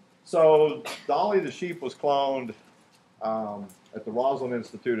 So Dolly the sheep was cloned at the Roslin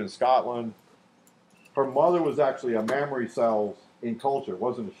Institute in Scotland. Her mother was actually a mammary cell in culture. It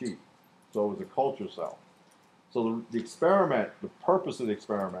wasn't a sheep. So it was a culture cell. So the experiment, the purpose of the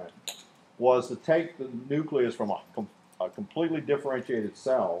experiment was to take the nucleus from a completely differentiated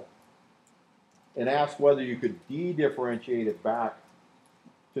cell and ask whether you could de-differentiate it back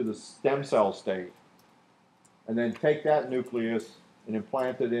to the stem cell state, and then take that nucleus and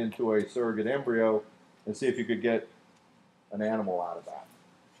implant it into a surrogate embryo and see if you could get an animal out of that.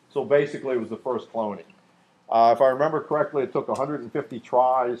 So basically, it was the first cloning. If I remember correctly, it took 150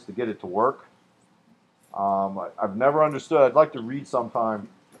 tries to get it to work. I've never understood. I'd like to read sometime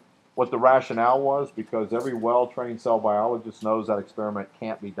what the rationale was, because every well-trained cell biologist knows that experiment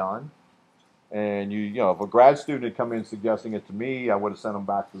can't be done. And you know, if a grad student had come in suggesting it to me, I would have sent them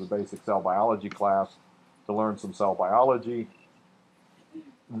back to the basic cell biology class to learn some cell biology.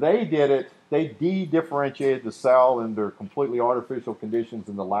 They did it. They de-differentiated the cell under completely artificial conditions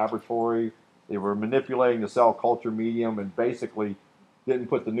in the laboratory. They were manipulating the cell culture medium and basically didn't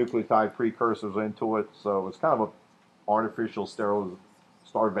put the nucleotide precursors into it. So it was kind of an artificial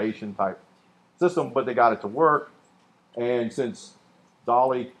starvation type system, but they got it to work. And since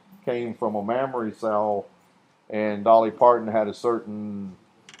Dolly came from a mammary cell and Dolly Parton had a certain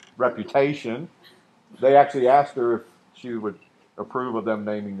reputation, they actually asked her if she would approve of them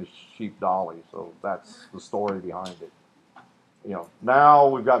naming the sheep Dolly. So that's the story behind it. You know, now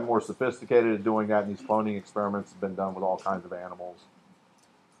we've gotten more sophisticated at doing that, and these cloning experiments have been done with all kinds of animals.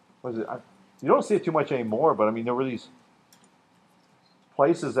 What is it? You don't see it too much anymore, but I mean, there were these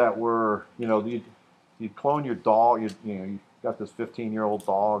places that were, you know, you'd clone your dog. You got this 15-year-old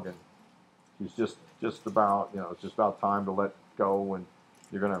dog, and she's just about, you know, it's just about time to let go, and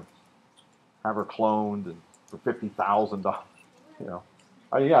you're gonna have her cloned and for $50,000. You know,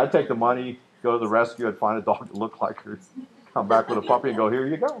 yeah, I'd take the money, go to the rescue, I'd find a dog that looked like her, come back with a puppy, and go, here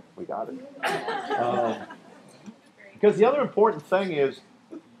you go, we got it. Because the other important thing is,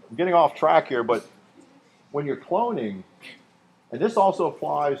 I'm getting off track here, but when you're cloning, and this also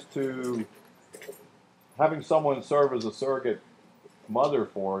applies to having someone serve as a surrogate mother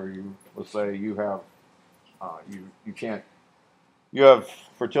for you. Let's say you have you have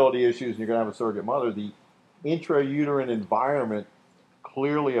fertility issues and you're going to have a surrogate mother. The intrauterine environment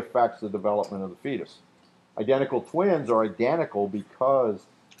clearly affects the development of the fetus. Identical twins are identical because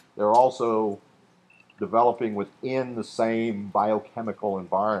they're also developing within the same biochemical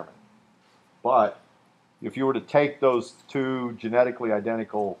environment. But if you were to take those two genetically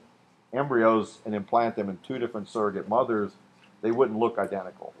identical embryos and implant them in two different surrogate mothers, they wouldn't look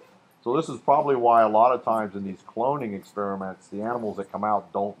identical. So this is probably why a lot of times in these cloning experiments, the animals that come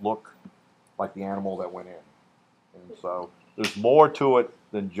out don't look like the animal that went in. And so there's more to it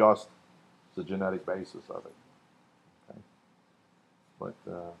than just the genetic basis of it. Okay. But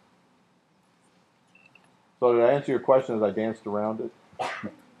so to answer your question, as I danced around it,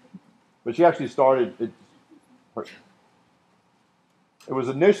 but she actually started it. It was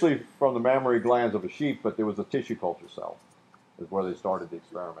initially from the mammary glands of a sheep, but there was a tissue culture cell, is where they started the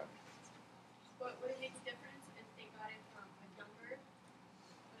experiment. But would it make a difference if they got it from a younger,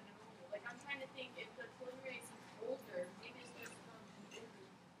 but an older? Like, I'm trying to think if the polymerase is older, maybe it's just from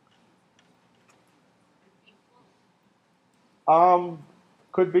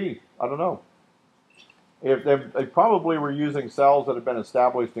Could be. I don't know. If they probably were using cells that have been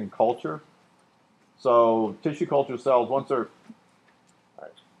established in culture. So tissue culture cells, once they're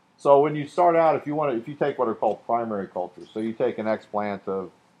so when you start out, if you take what are called primary cultures, so you take an explant of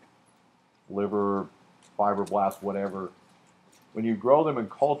liver, fibroblast, whatever. When you grow them in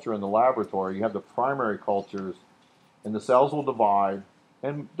culture in the laboratory, you have the primary cultures, and the cells will divide.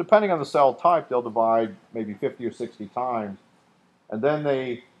 And depending on the cell type, they'll divide maybe 50 or 60 times. And then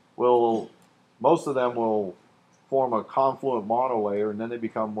most of them will form a confluent monolayer, and then they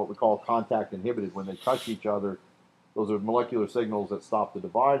become what we call contact inhibited. When they touch each other, those are molecular signals that stop the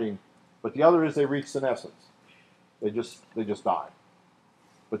dividing. But the other is they reach senescence. They just die.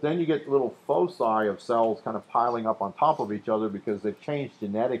 But then you get little foci of cells kind of piling up on top of each other because they've changed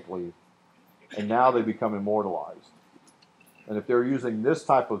genetically, and now they become immortalized. And if they're using this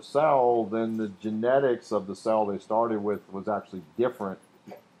type of cell, then the genetics of the cell they started with was actually different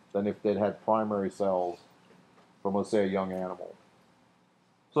than if they'd had primary cells from, let's say, a young animal.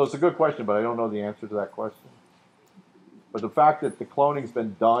 So it's a good question, but I don't know the answer to that question. But the fact that the cloning's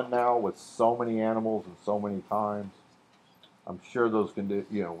been done now with so many animals and so many times, I'm sure those with a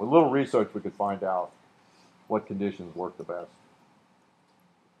little research we could find out what conditions work the best.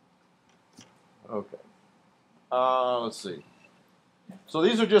 Okay. Let's see. So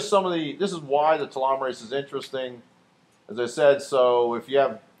these are just some of this is why the telomerase is interesting. As I said, so if you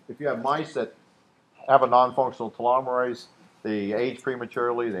have mice that have a non-functional telomerase, they age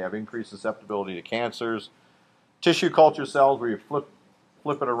prematurely, they have increased susceptibility to cancers. Tissue culture cells where you flip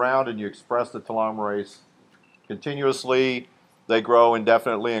it around and you express the telomerase continuously, they grow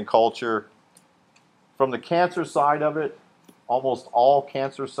indefinitely in culture. From the cancer side of it, almost all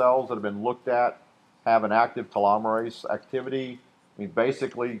cancer cells that have been looked at have an active telomerase activity. I mean,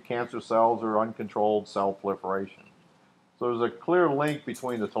 basically, cancer cells are uncontrolled cell proliferation. So there's a clear link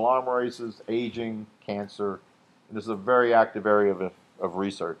between the telomerases, aging, cancer, and this is a very active area of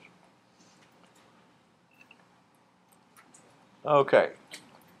research. Okay.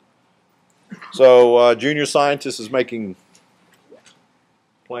 So junior scientist is playing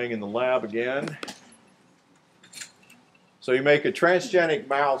in the lab again. So you make a transgenic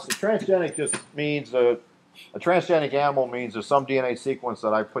mouse. A transgenic just means a transgenic animal means there's some DNA sequence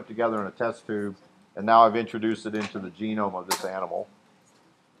that I put together in a test tube, and now I've introduced it into the genome of this animal.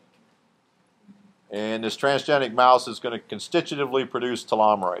 And this transgenic mouse is going to constitutively produce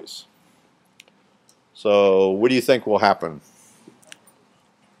telomerase. So what do you think will happen?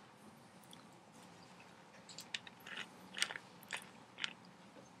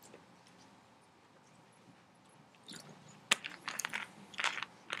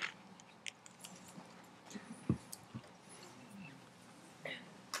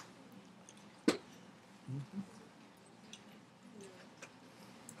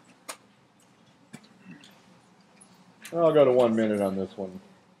 I'll go to 1 minute on this one.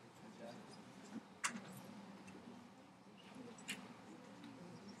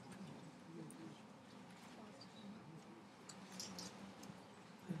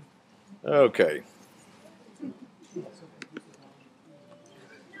 Okay.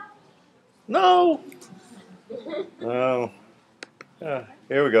 No. No.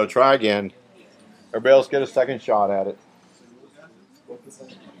 Here we go. Try again. Everybody else get a second shot at it.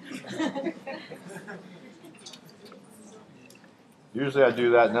 Usually I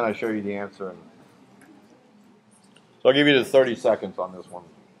do that and then I show you the answer. So I'll give you the 30 seconds on this one.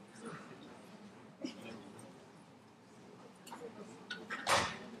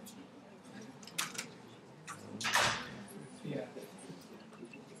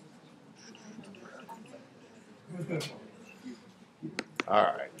 All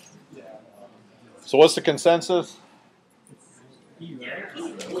right. So what's the consensus?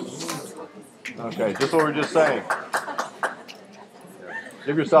 Okay, just what we were just saying.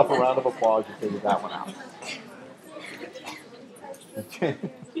 Give yourself a round of applause. You figured that one out.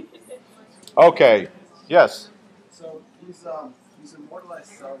 Okay. Yes. So these immortalized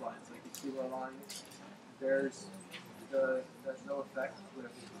cell lines, like the kilo lines, there's no effect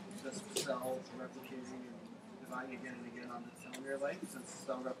with just cells replicating and dividing again and again on the telomere length, since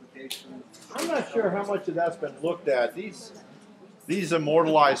cell replication. I'm not sure how much of that's been looked at. These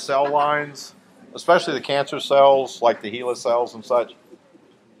immortalized cell lines, especially the cancer cells, like the HeLa cells and such,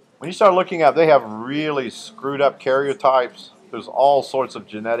 when you start looking at, they have really screwed up karyotypes. There's all sorts of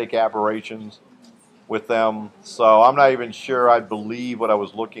genetic aberrations with them. So I'm not even sure I believe what I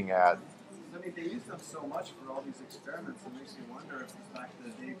was looking at. I mean, they use them so much for all these experiments, it makes you wonder if the fact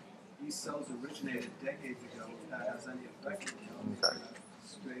that these cells originated decades ago, if that has any effect. Okay.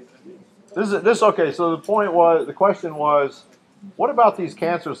 Okay. So the question was, What about these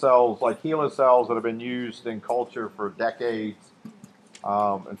cancer cells, like HeLa cells that have been used in culture for decades?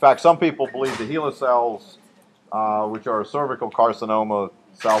 In fact, some people believe the HeLa cells, which are a cervical carcinoma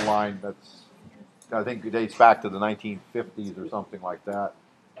cell line that's, I think, dates back to the 1950s or something like that.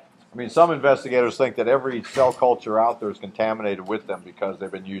 I mean, some investigators think that every cell culture out there is contaminated with them because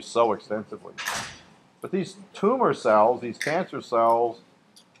they've been used so extensively. But these tumor cells, these cancer cells,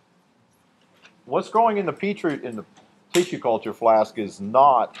 what's growing in the tissue culture flask is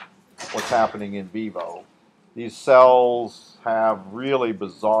not what's happening in vivo. These cells have really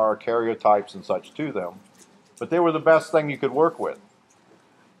bizarre karyotypes and such to them, but they were the best thing you could work with.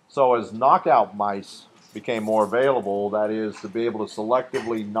 So as knockout mice became more available, that is, to be able to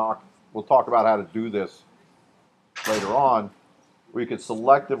selectively knock, we'll talk about how to do this later on, we could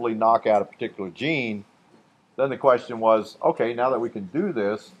selectively knock out a particular gene. Then the question was, okay, now that we can do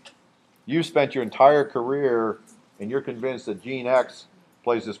this, you spent your entire career and you're convinced that gene X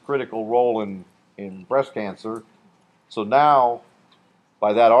plays this critical role in breast cancer. So now,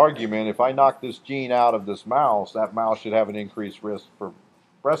 by that argument, if I knock this gene out of this mouse, that mouse should have an increased risk for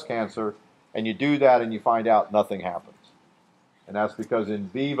breast cancer. And you do that and you find out nothing happens. And that's because in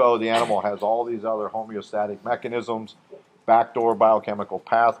vivo, the animal has all these other homeostatic mechanisms, backdoor biochemical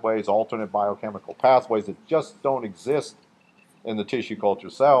pathways, alternate biochemical pathways that just don't exist in the tissue culture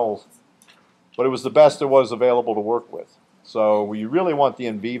cells. But it was the best there was available to work with. So you really want the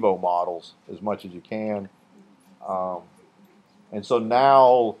in vivo models as much as you can. And so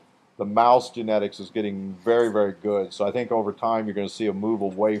now the mouse genetics is getting very, very good. So I think over time you're going to see a move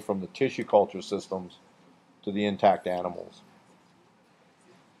away from the tissue culture systems to the intact animals.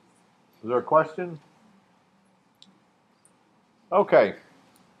 Is there a question? Okay.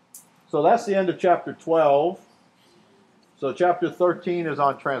 So that's the end of chapter 12. So chapter 13 is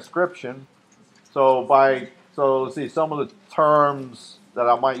on transcription. So let's see some of the terms that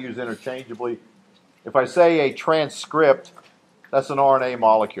I might use interchangeably. If I say a transcript, that's an RNA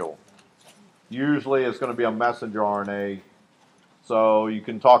molecule. Usually it's going to be a messenger RNA. So you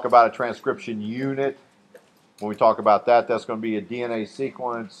can talk about a transcription unit. When we talk about that, that's going to be a DNA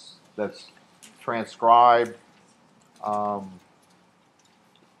sequence that's transcribed. The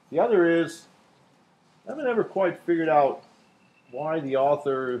other is, I haven't ever quite figured out why the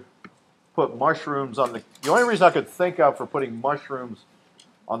author put mushrooms on the only reason I could think of for putting mushrooms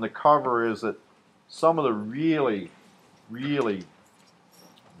on the cover is that some of the really, really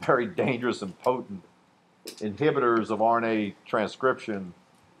very dangerous and potent inhibitors of RNA transcription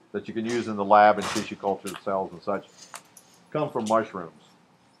that you can use in the lab in tissue culture cells and such come from mushrooms.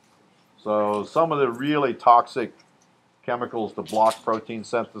 So some of the really toxic chemicals to block protein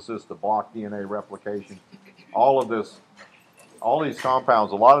synthesis, to block DNA replication, all these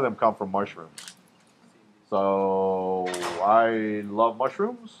compounds, a lot of them come from mushrooms. So I love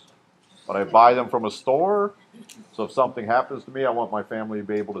mushrooms, but I buy them from a store. So if something happens to me, I want my family to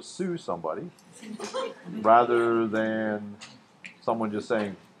be able to sue somebody rather than someone just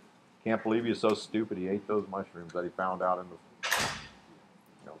saying, can't believe he's so stupid, he ate those mushrooms that he found out in the,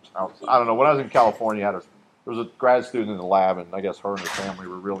 I don't know, when I was in California, there was a grad student in the lab, and I guess her and her family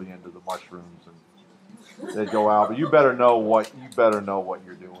were really into the mushrooms, and they'd go out, but you better know what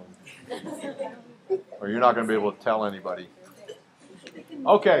you're doing, or you're not going to be able to tell anybody.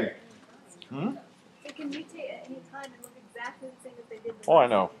 Okay. They can mutate at any time and look exactly the same as they did. Oh, I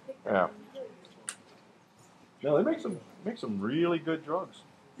know. Yeah. No, they make some really good drugs.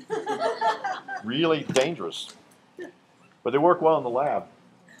 Really dangerous. But they work well in the lab.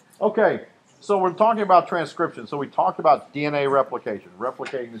 Okay, so we're talking about transcription. So we talked about DNA replication,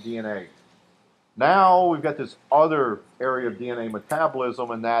 replicating the DNA. Now we've got this other area of DNA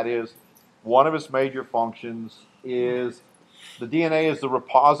metabolism, and that is one of its major functions is the DNA is the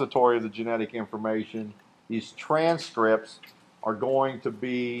repository of the genetic information. These transcripts are going to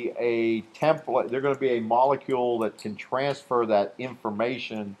be a template. They're going to be a molecule that can transfer that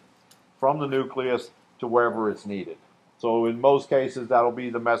information from the nucleus to wherever it's needed. So in most cases, that'll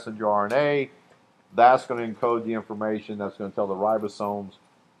be the messenger RNA. That's going to encode the information. That's going to tell the ribosomes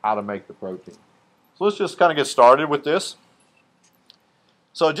how to make the protein. So let's just kind of get started with this.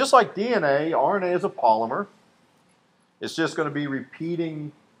 So just like DNA, RNA is a polymer. It's just going to be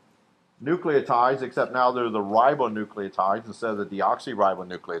repeating nucleotides, except now they're the ribonucleotides instead of the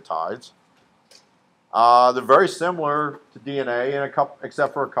deoxyribonucleotides. They're very similar to DNA,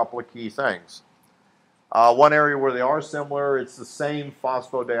 except for a couple of key things. One area where they are similar, it's the same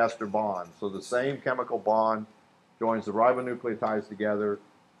phosphodiester bond. So the same chemical bond joins the ribonucleotides together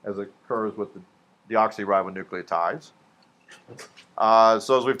as occurs with the deoxyribonucleotides.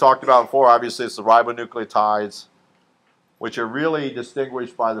 So as we've talked about before, obviously it's the ribonucleotides which are really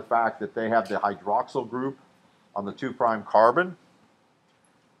distinguished by the fact that they have the hydroxyl group on the 2' carbon.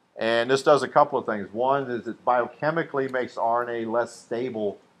 And this does a couple of things. One is it biochemically makes RNA less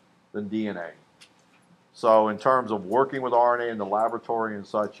stable than DNA. So in terms of working with RNA in the laboratory and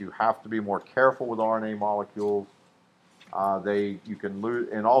such, you have to be more careful with RNA molecules. You can lose,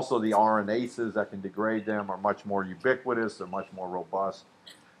 and also the RNases that can degrade them are much more ubiquitous. They're much more robust.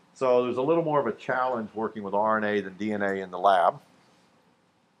 So there's a little more of a challenge working with RNA than DNA in the lab.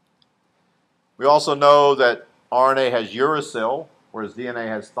 We also know that RNA has uracil, whereas DNA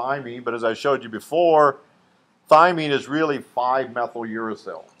has thymine. But as I showed you before, thymine is really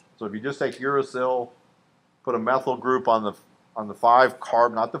 5-methyl-uracil. So if you just take uracil, put a methyl group on the 5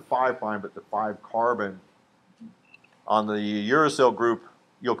 carbon, not the 5' but the 5 carbon on the uracil group,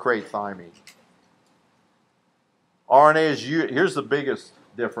 you'll create thymine. RNA is, here's the biggest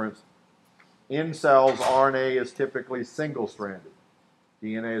difference. In cells, RNA is typically single-stranded.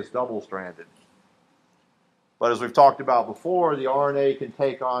 DNA is double-stranded. But as we've talked about before, the RNA can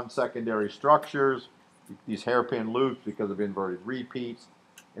take on secondary structures, these hairpin loops because of inverted repeats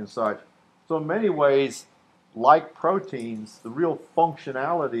and such. So in many ways, like proteins, the real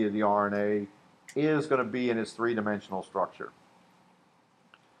functionality of the RNA is going to be in its 3-dimensional structure.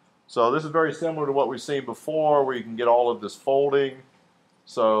 So this is very similar to what we've seen before, where you can get all of this folding.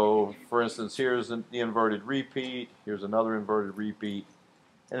 So for instance, here's the inverted repeat, here's another inverted repeat,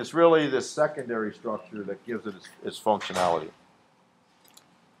 and it's really this secondary structure that gives it its functionality.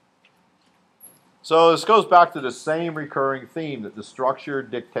 So this goes back to the same recurring theme that the structure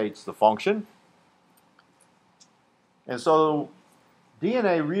dictates the function. And so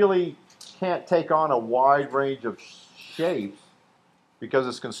DNA really can't take on a wide range of shapes because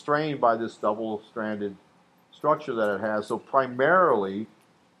it's constrained by this double-stranded structure that it has. So primarily,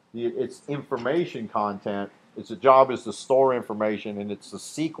 its information content, its job is to store information, and it's the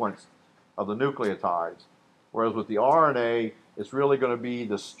sequence of the nucleotides. Whereas with the RNA, it's really going to be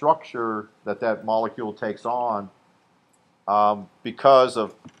the structure that molecule takes on because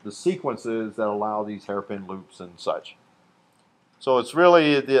of the sequences that allow these hairpin loops and such. So it's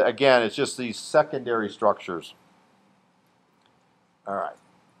really, again, it's just these secondary structures. All right.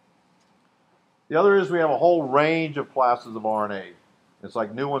 The other is we have a whole range of classes of RNA. It's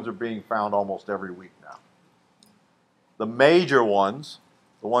like new ones are being found almost every week now. The major ones,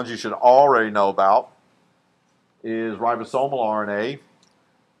 the ones you should already know about, is ribosomal RNA,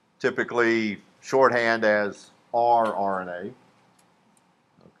 typically shorthand as rRNA.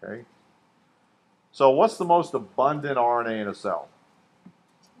 Okay. So what's the most abundant RNA in a cell?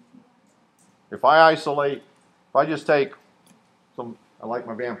 If I just take I like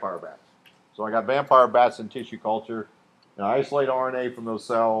my vampire bats. So I got vampire bats in tissue culture, and I isolate RNA from those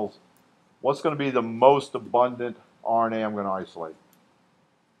cells. What's going to be the most abundant RNA I'm going to isolate?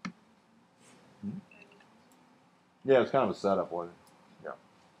 Yeah, it's kind of a setup, wasn't it? Yeah.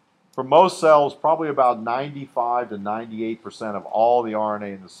 For most cells, probably about 95 to 98% of all the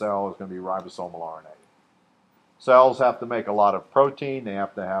RNA in the cell is going to be ribosomal RNA. Cells have to make a lot of protein. They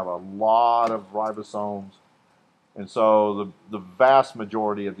have to have a lot of ribosomes. And so the vast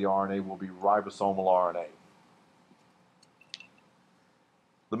majority of the RNA will be ribosomal RNA.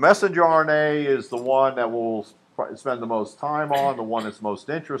 The messenger RNA is the one that we'll spend the most time on, the one that's most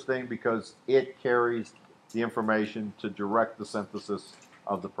interesting because it carries the information to direct the synthesis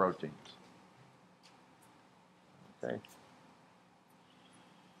of the proteins. Okay.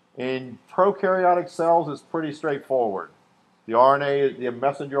 In prokaryotic cells, it's pretty straightforward. The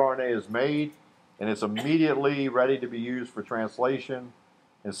messenger RNA is made, and it's immediately ready to be used for translation.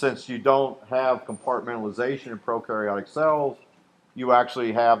 And since you don't have compartmentalization in prokaryotic cells, you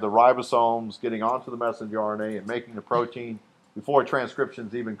actually have the ribosomes getting onto the messenger RNA and making the protein before transcription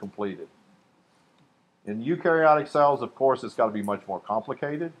is even completed. In eukaryotic cells, of course, it's got to be much more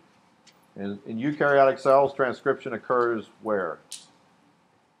complicated. In eukaryotic cells, transcription occurs where?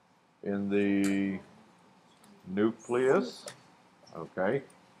 In the nucleus, okay,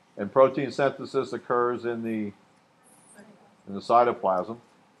 and protein synthesis occurs in the cytoplasm.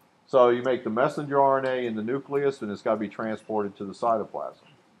 So you make the messenger RNA in the nucleus, and it's got to be transported to the cytoplasm.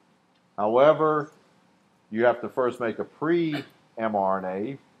 However, you have to first make a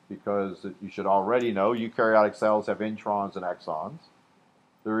pre-mRNA because you should already know eukaryotic cells have introns and exons.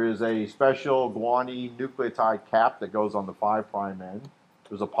 There is a special guanine nucleotide cap that goes on the 5' end.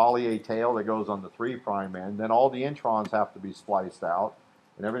 There's a poly A tail that goes on the 3' end. Then all the introns have to be spliced out,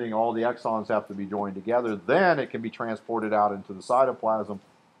 and all the exons have to be joined together. Then it can be transported out into the cytoplasm.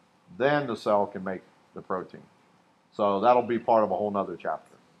 Then the cell can make the protein. So that'll be part of a whole nother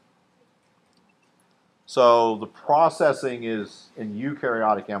chapter. So the processing is in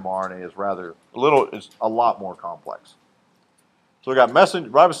eukaryotic mRNA is a lot more complex. So we got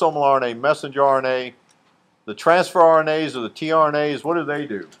ribosomal RNA, messenger RNA, the transfer RNAs or the tRNAs. What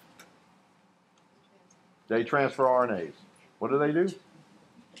do? They transfer RNAs. What do?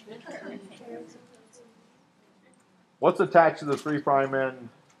 What's attached to the 3' end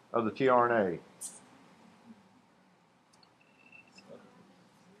of the tRNA?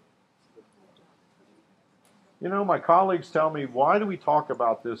 You know, my colleagues tell me, why do we talk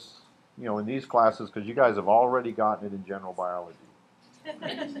about this, in these classes? Because you guys have already gotten it in general biology.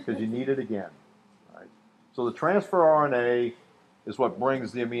 Because you need it again. Right? So the transfer RNA is what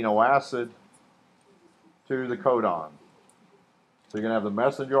brings the amino acid to the codon. So you're going to have the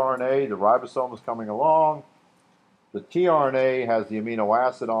messenger RNA, the ribosome is coming along. The tRNA has the amino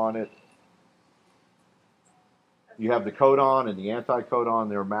acid on it. You have the codon and the anticodon,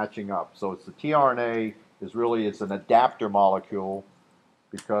 they're matching up. So it's the tRNA it's an adapter molecule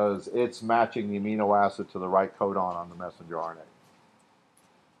because it's matching the amino acid to the right codon on the messenger RNA.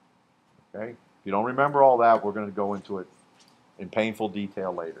 Okay? If you don't remember all that, we're going to go into it in painful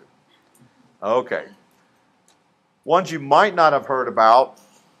detail later. Okay. Ones you might not have heard about,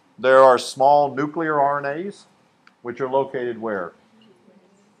 there are small nuclear RNAs, which are located where?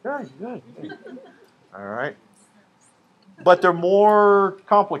 Good. All right. But they're more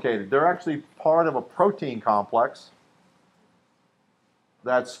complicated. They're actually part of a protein complex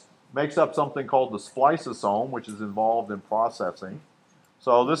that makes up something called the spliceosome, which is involved in processing.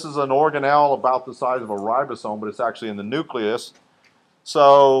 So this is an organelle about the size of a ribosome, but it's actually in the nucleus.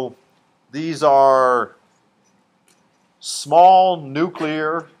 So these are small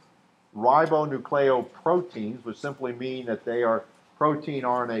nuclear ribonucleoproteins, which simply mean that they are protein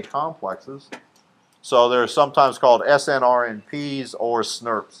RNA complexes. So they're sometimes called snRNPs or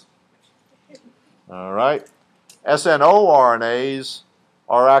SNRPs. All right. SNORNAs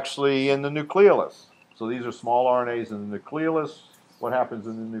are actually in the nucleolus. So these are small RNAs in the nucleolus. What happens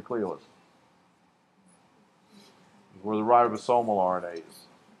in the nucleolus? Where the ribosomal RNAs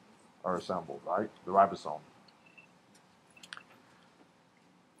are assembled, right? The ribosome.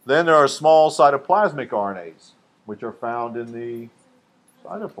 Then there are small cytoplasmic RNAs, which are found in the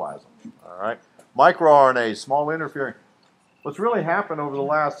cytoplasm. All right. MicroRNAs, small interfering. What's really happened over the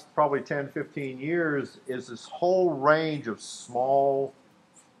last probably 10, 15 years is this whole range of small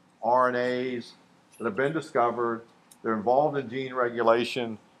RNAs that have been discovered. They're involved in gene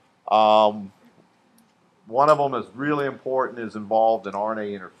regulation. One of them is really important, is involved in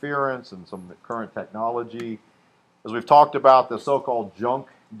RNA interference and some current technology. As we've talked about, the so-called junk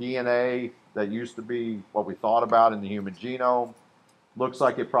DNA that used to be what we thought about in the human genome, looks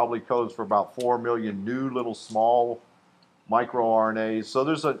like it probably codes for about 4 million new little small microRNAs. So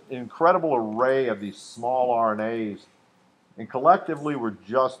there's an incredible array of these small RNAs, and collectively we're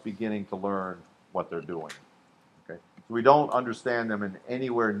just beginning to learn what they're doing. Okay? So we don't understand them in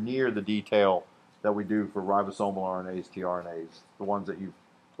anywhere near the detail that we do for ribosomal RNAs, tRNAs, the ones that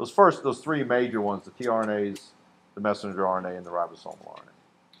those three major ones, the tRNAs, the messenger RNA, and the ribosomal RNA.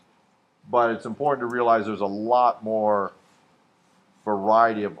 But it's important to realize there's a lot more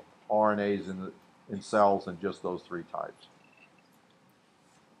variety of RNAs in cells than just those three types.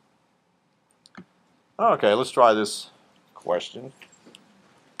 Okay, let's try this question.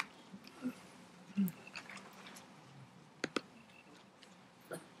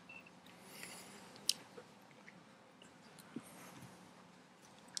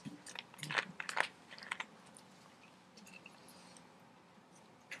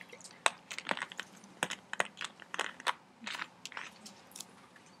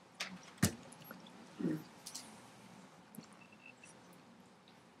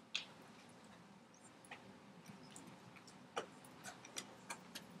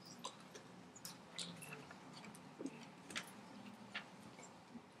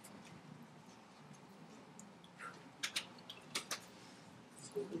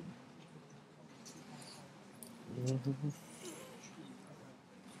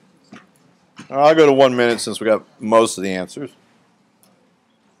 I'll go to 1 minute since we got most of the answers.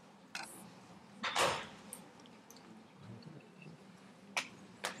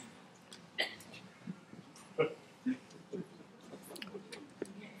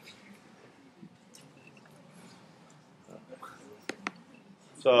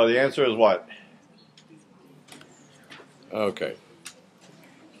 So the answer is what? Okay.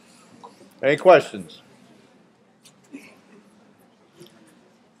 Any questions?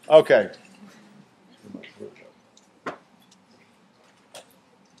 Okay.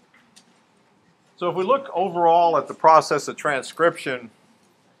 So if we look overall at the process of transcription,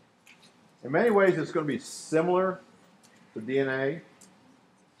 In many ways, it's going to be similar to DNA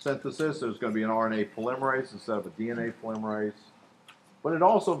synthesis. There's going to be an RNA polymerase instead of a DNA polymerase. But it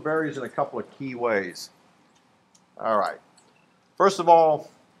also varies in a couple of key ways. All right. First of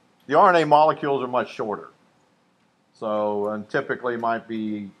all, the RNA molecules are much shorter. So, and typically might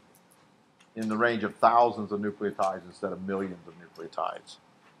be in the range of thousands of nucleotides instead of millions of nucleotides.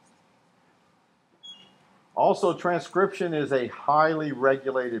 Also, transcription is a highly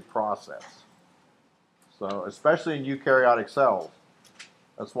regulated process. So, especially in eukaryotic cells.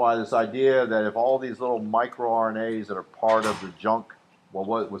 That's why this idea that if all these little microRNAs that are part of the junk, well,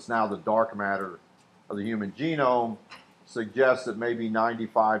 what's now the dark matter of the human genome, suggests that maybe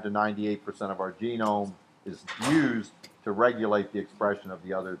 95 to 98% of our genome is used to regulate the expression of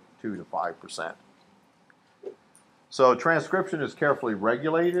the other 2 to 5%. So transcription is carefully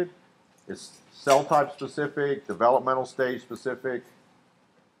regulated. It's cell type specific, developmental stage specific.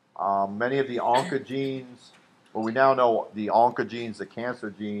 Many of the oncogenes, well, we now know the oncogenes, the cancer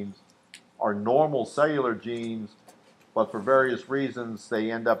genes, are normal cellular genes, but for various reasons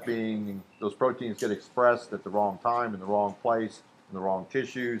they end up being, those proteins get expressed at the wrong time, in the wrong place, in the wrong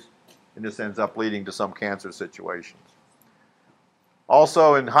tissues, and this ends up leading to some cancer situations.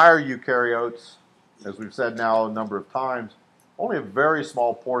 Also, in higher eukaryotes, as we've said now a number of times, only a very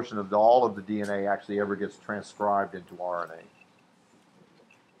small portion of all of the DNA actually ever gets transcribed into RNA.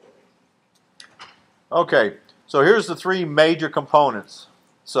 Okay, so here's the three major components.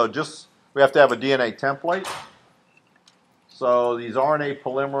 So we have to have a DNA template. So these RNA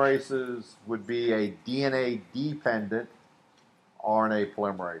polymerases would be a DNA-dependent RNA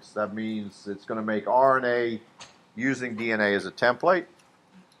polymerase. That means it's going to make RNA using DNA as a template.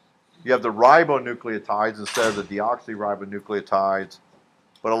 You have the ribonucleotides instead of the deoxyribonucleotides,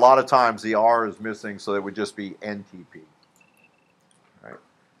 but a lot of times the R is missing, so it would just be NTP. Right?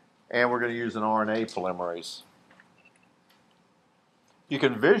 And we're going to use an RNA polymerase. You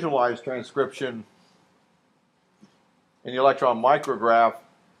can visualize transcription in the electron micrograph.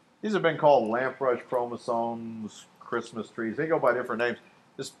 These have been called lampbrush chromosomes, Christmas trees. They go by different names.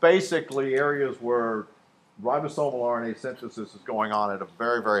 It's basically areas where ribosomal RNA synthesis is going on at a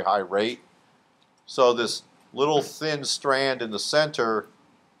very, very high rate. So this little thin strand in the center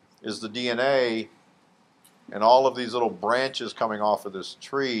is the DNA, and all of these little branches coming off of this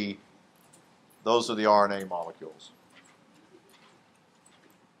tree, those are the RNA molecules.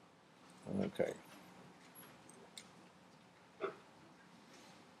 Okay.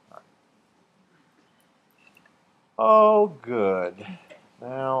 Oh, good.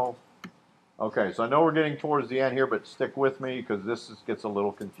 Now, okay, so I know we're getting towards the end here, but stick with me because this gets a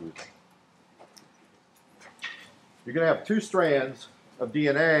little confusing. You're going to have two strands of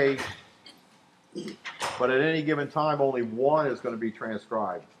DNA, but at any given time, only one is going to be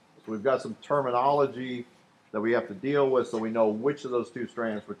transcribed. So we've got some terminology that we have to deal with so we know which of those two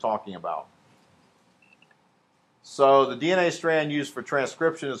strands we're talking about. So the DNA strand used for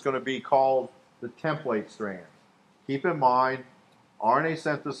transcription is going to be called the template strand. Keep in mind, RNA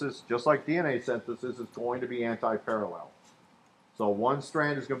synthesis, just like DNA synthesis, is going to be anti-parallel. So one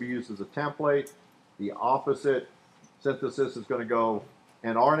strand is going to be used as a template. The opposite synthesis is going to go,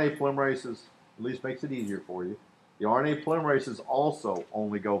 and RNA polymerases, at least makes it easier for you. The RNA polymerases also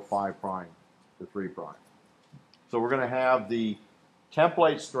only go 5' to 3'. So we're going to have the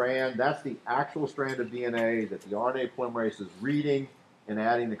template strand. That's the actual strand of DNA that the RNA polymerase is reading and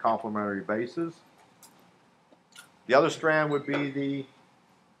adding the complementary bases. The other strand would be the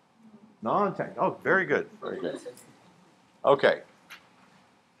non-template. Oh, very good. Very good. Okay.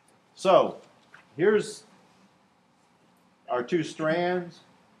 So here's our two strands.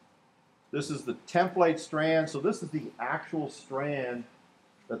 This is the template strand. So this is the actual strand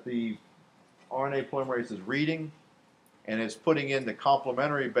that the RNA polymerase is reading, and it's putting in the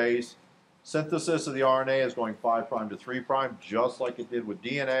complementary base. Synthesis of the RNA is going 5' to 3', just like it did with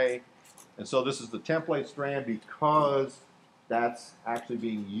DNA. And so this is the template strand because that's actually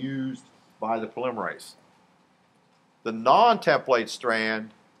being used by the polymerase. The non-template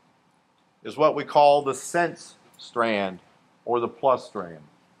strand is what we call the sense strand or the plus strand.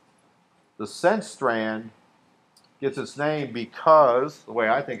 The sense strand gets its name because, the way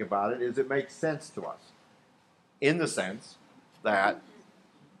I think about it, is it makes sense to us. In the sense that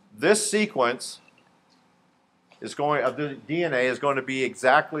this sequence of the DNA is going to be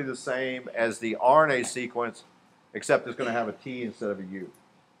exactly the same as the RNA sequence, except it's going to have a T instead of a U.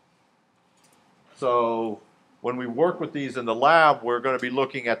 So when we work with these in the lab, we're going to be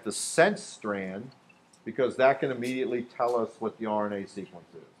looking at the sense strand because that can immediately tell us what the RNA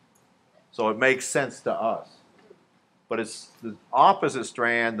sequence is. So it makes sense to us. but it's the opposite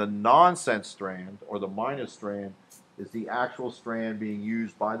strand, the nonsense strand, or the minus strand, is the actual strand being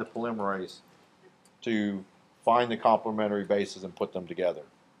used by the polymerase to find the complementary bases and put them together.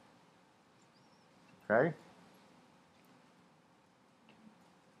 Okay?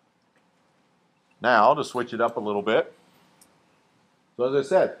 Now, to switch it up a little bit. So as I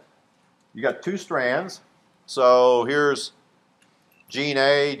said, you got two strands. So here's gene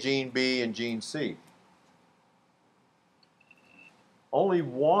A, gene B, and gene C. Only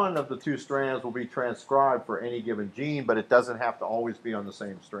one of the two strands will be transcribed for any given gene, but it doesn't have to always be on the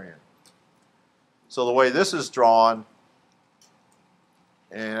same strand. So the way this is drawn,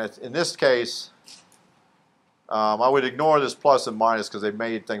 and in this case, I would ignore this plus and minus because they've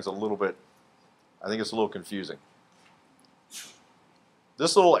made things a little bit, I think it's a little confusing.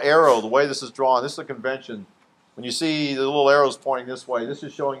 This little arrow, the way this is drawn, this is a convention. When you see the little arrows pointing this way, this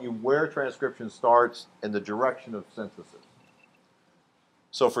is showing you where transcription starts in the direction of synthesis.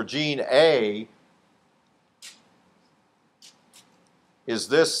 So for gene A, let's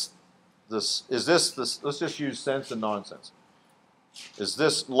just use sense and nonsense. Is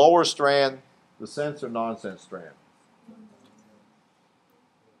this lower strand the sense or nonsense strand?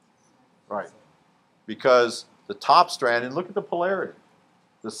 Right. Because the top strand, and look at the polarity.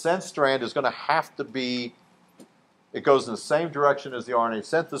 The sense strand is going to have to be, it goes in the same direction as the RNA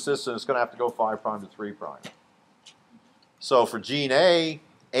synthesis, and it's going to have to go 5' to 3'. So for gene A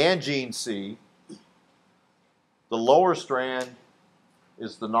and gene C, the lower strand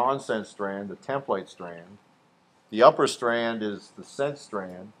is the nonsense strand, the template strand. The upper strand is the sense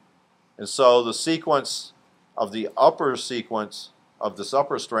strand. And so the sequence of the upper sequence of this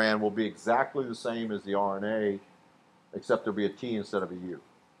upper strand will be exactly the same as the RNA, except there'll be a T instead of a U.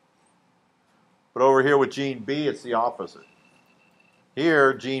 But over here with gene B, it's the opposite.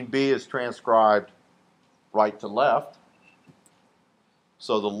 Here, gene B is transcribed right to left.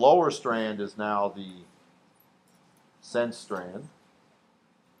 So the lower strand is now the sense strand,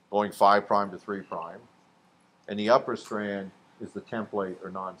 going 5' to 3'. And the upper strand is the template or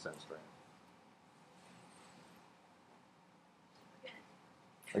nonsense strand.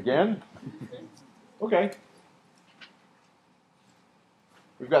 Again? Okay.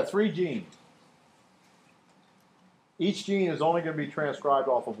 We've got 3 genes. Each gene is only going to be transcribed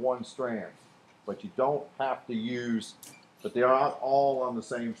off of one strand, but you don't have to use, but they are not all on the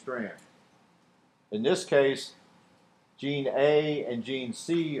same strand. In this case, gene A and gene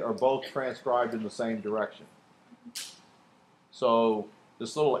C are both transcribed in the same direction. So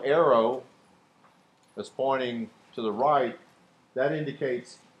this little arrow that's pointing to the right, that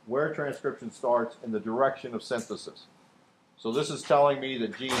indicates where transcription starts in the direction of synthesis. So this is telling me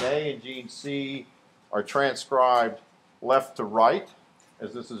that gene A and gene C are transcribed left to right,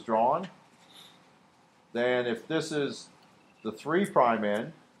 as this is drawn. Then if this is the 3'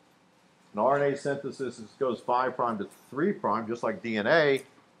 end, an RNA synthesis goes 5' to 3', just like DNA,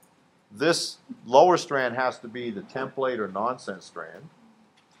 this lower strand has to be the template or nonsense strand.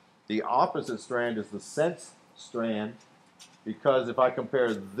 The opposite strand is the sense strand, because if I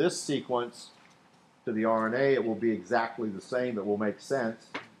compare this sequence to the RNA, it will be exactly the same. It will make sense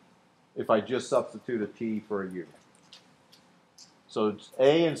if I just substitute a T for a U. So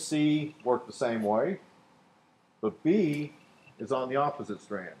A and C work the same way, but B is on the opposite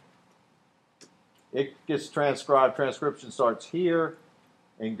strand. It gets transcribed. Transcription starts here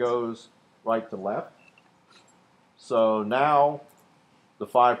and goes right to left. So now the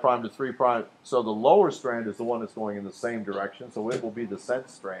 5' to 3', so the lower strand is the one that's going in the same direction, so it will be the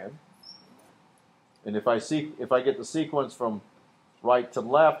sense strand. And if I get the sequence from right to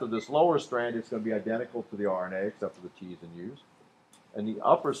left of this lower strand, it's going to be identical to the RNA except for the T's and U's. And the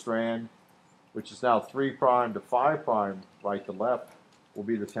upper strand, which is now 3' to 5' right to left, will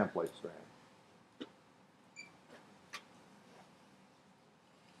be the template strand.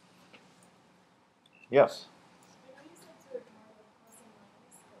 Yes? I know you said to ignore the plus and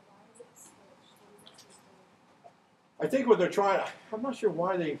minus, but why is it switched? What is it supposed to I think what they're trying, I'm not sure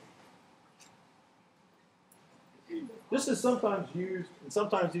why they, this is sometimes used, and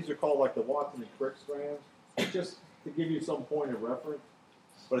sometimes these are called like the Watson and Crick strands, just to give you some point of reference.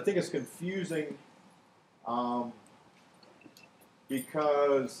 But I think it's confusing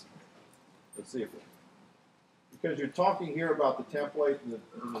because, let's see if it, because you're talking here about the template and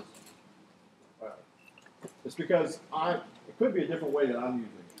it's because it could be a different way that I'm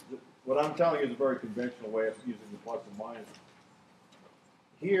using it. What I'm telling you is a very conventional way of using the plus and minus.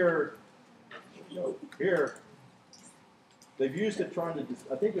 Here, they've used it trying to,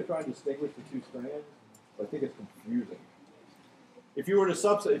 I think they're trying to distinguish the two strands, but I think it's confusing. If you were to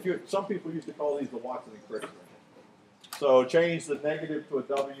substitute, some people used to call these the Watson and Crick strands. So change the negative to a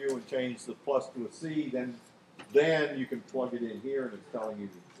W and change the plus to a C, then you can plug it in here and it's telling you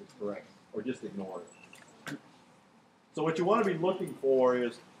it's correct, or just ignore it. So what you want to be looking for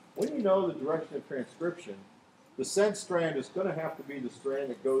is, when you know the direction of transcription, the sense strand is going to have to be the strand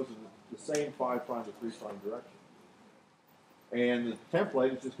that goes in the same 5' to 3' direction. And the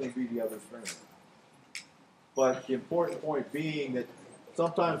template is just going to be the other strand. But the important point being that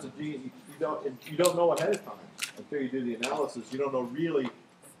sometimes the genes, you don't know ahead of time until you do the analysis. You don't know really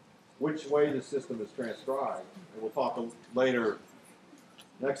which way the system is transcribed. And we'll talk later,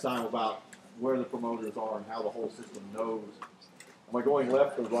 next time, about where the promoters are and how the whole system knows. Am I going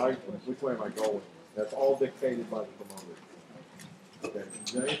left or right? Which way am I going? That's all dictated by the promoter. Okay.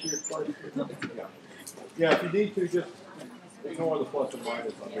 Does that answer your question? Yeah. Yeah, if you need to, just ignore the plus and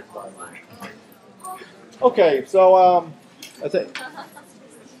minus on this side. Okay, so that's it.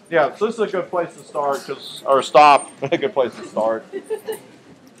 Yeah, so this is a good place to start, or stop. A good place to start.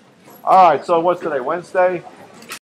 All right, so what's today? Wednesday?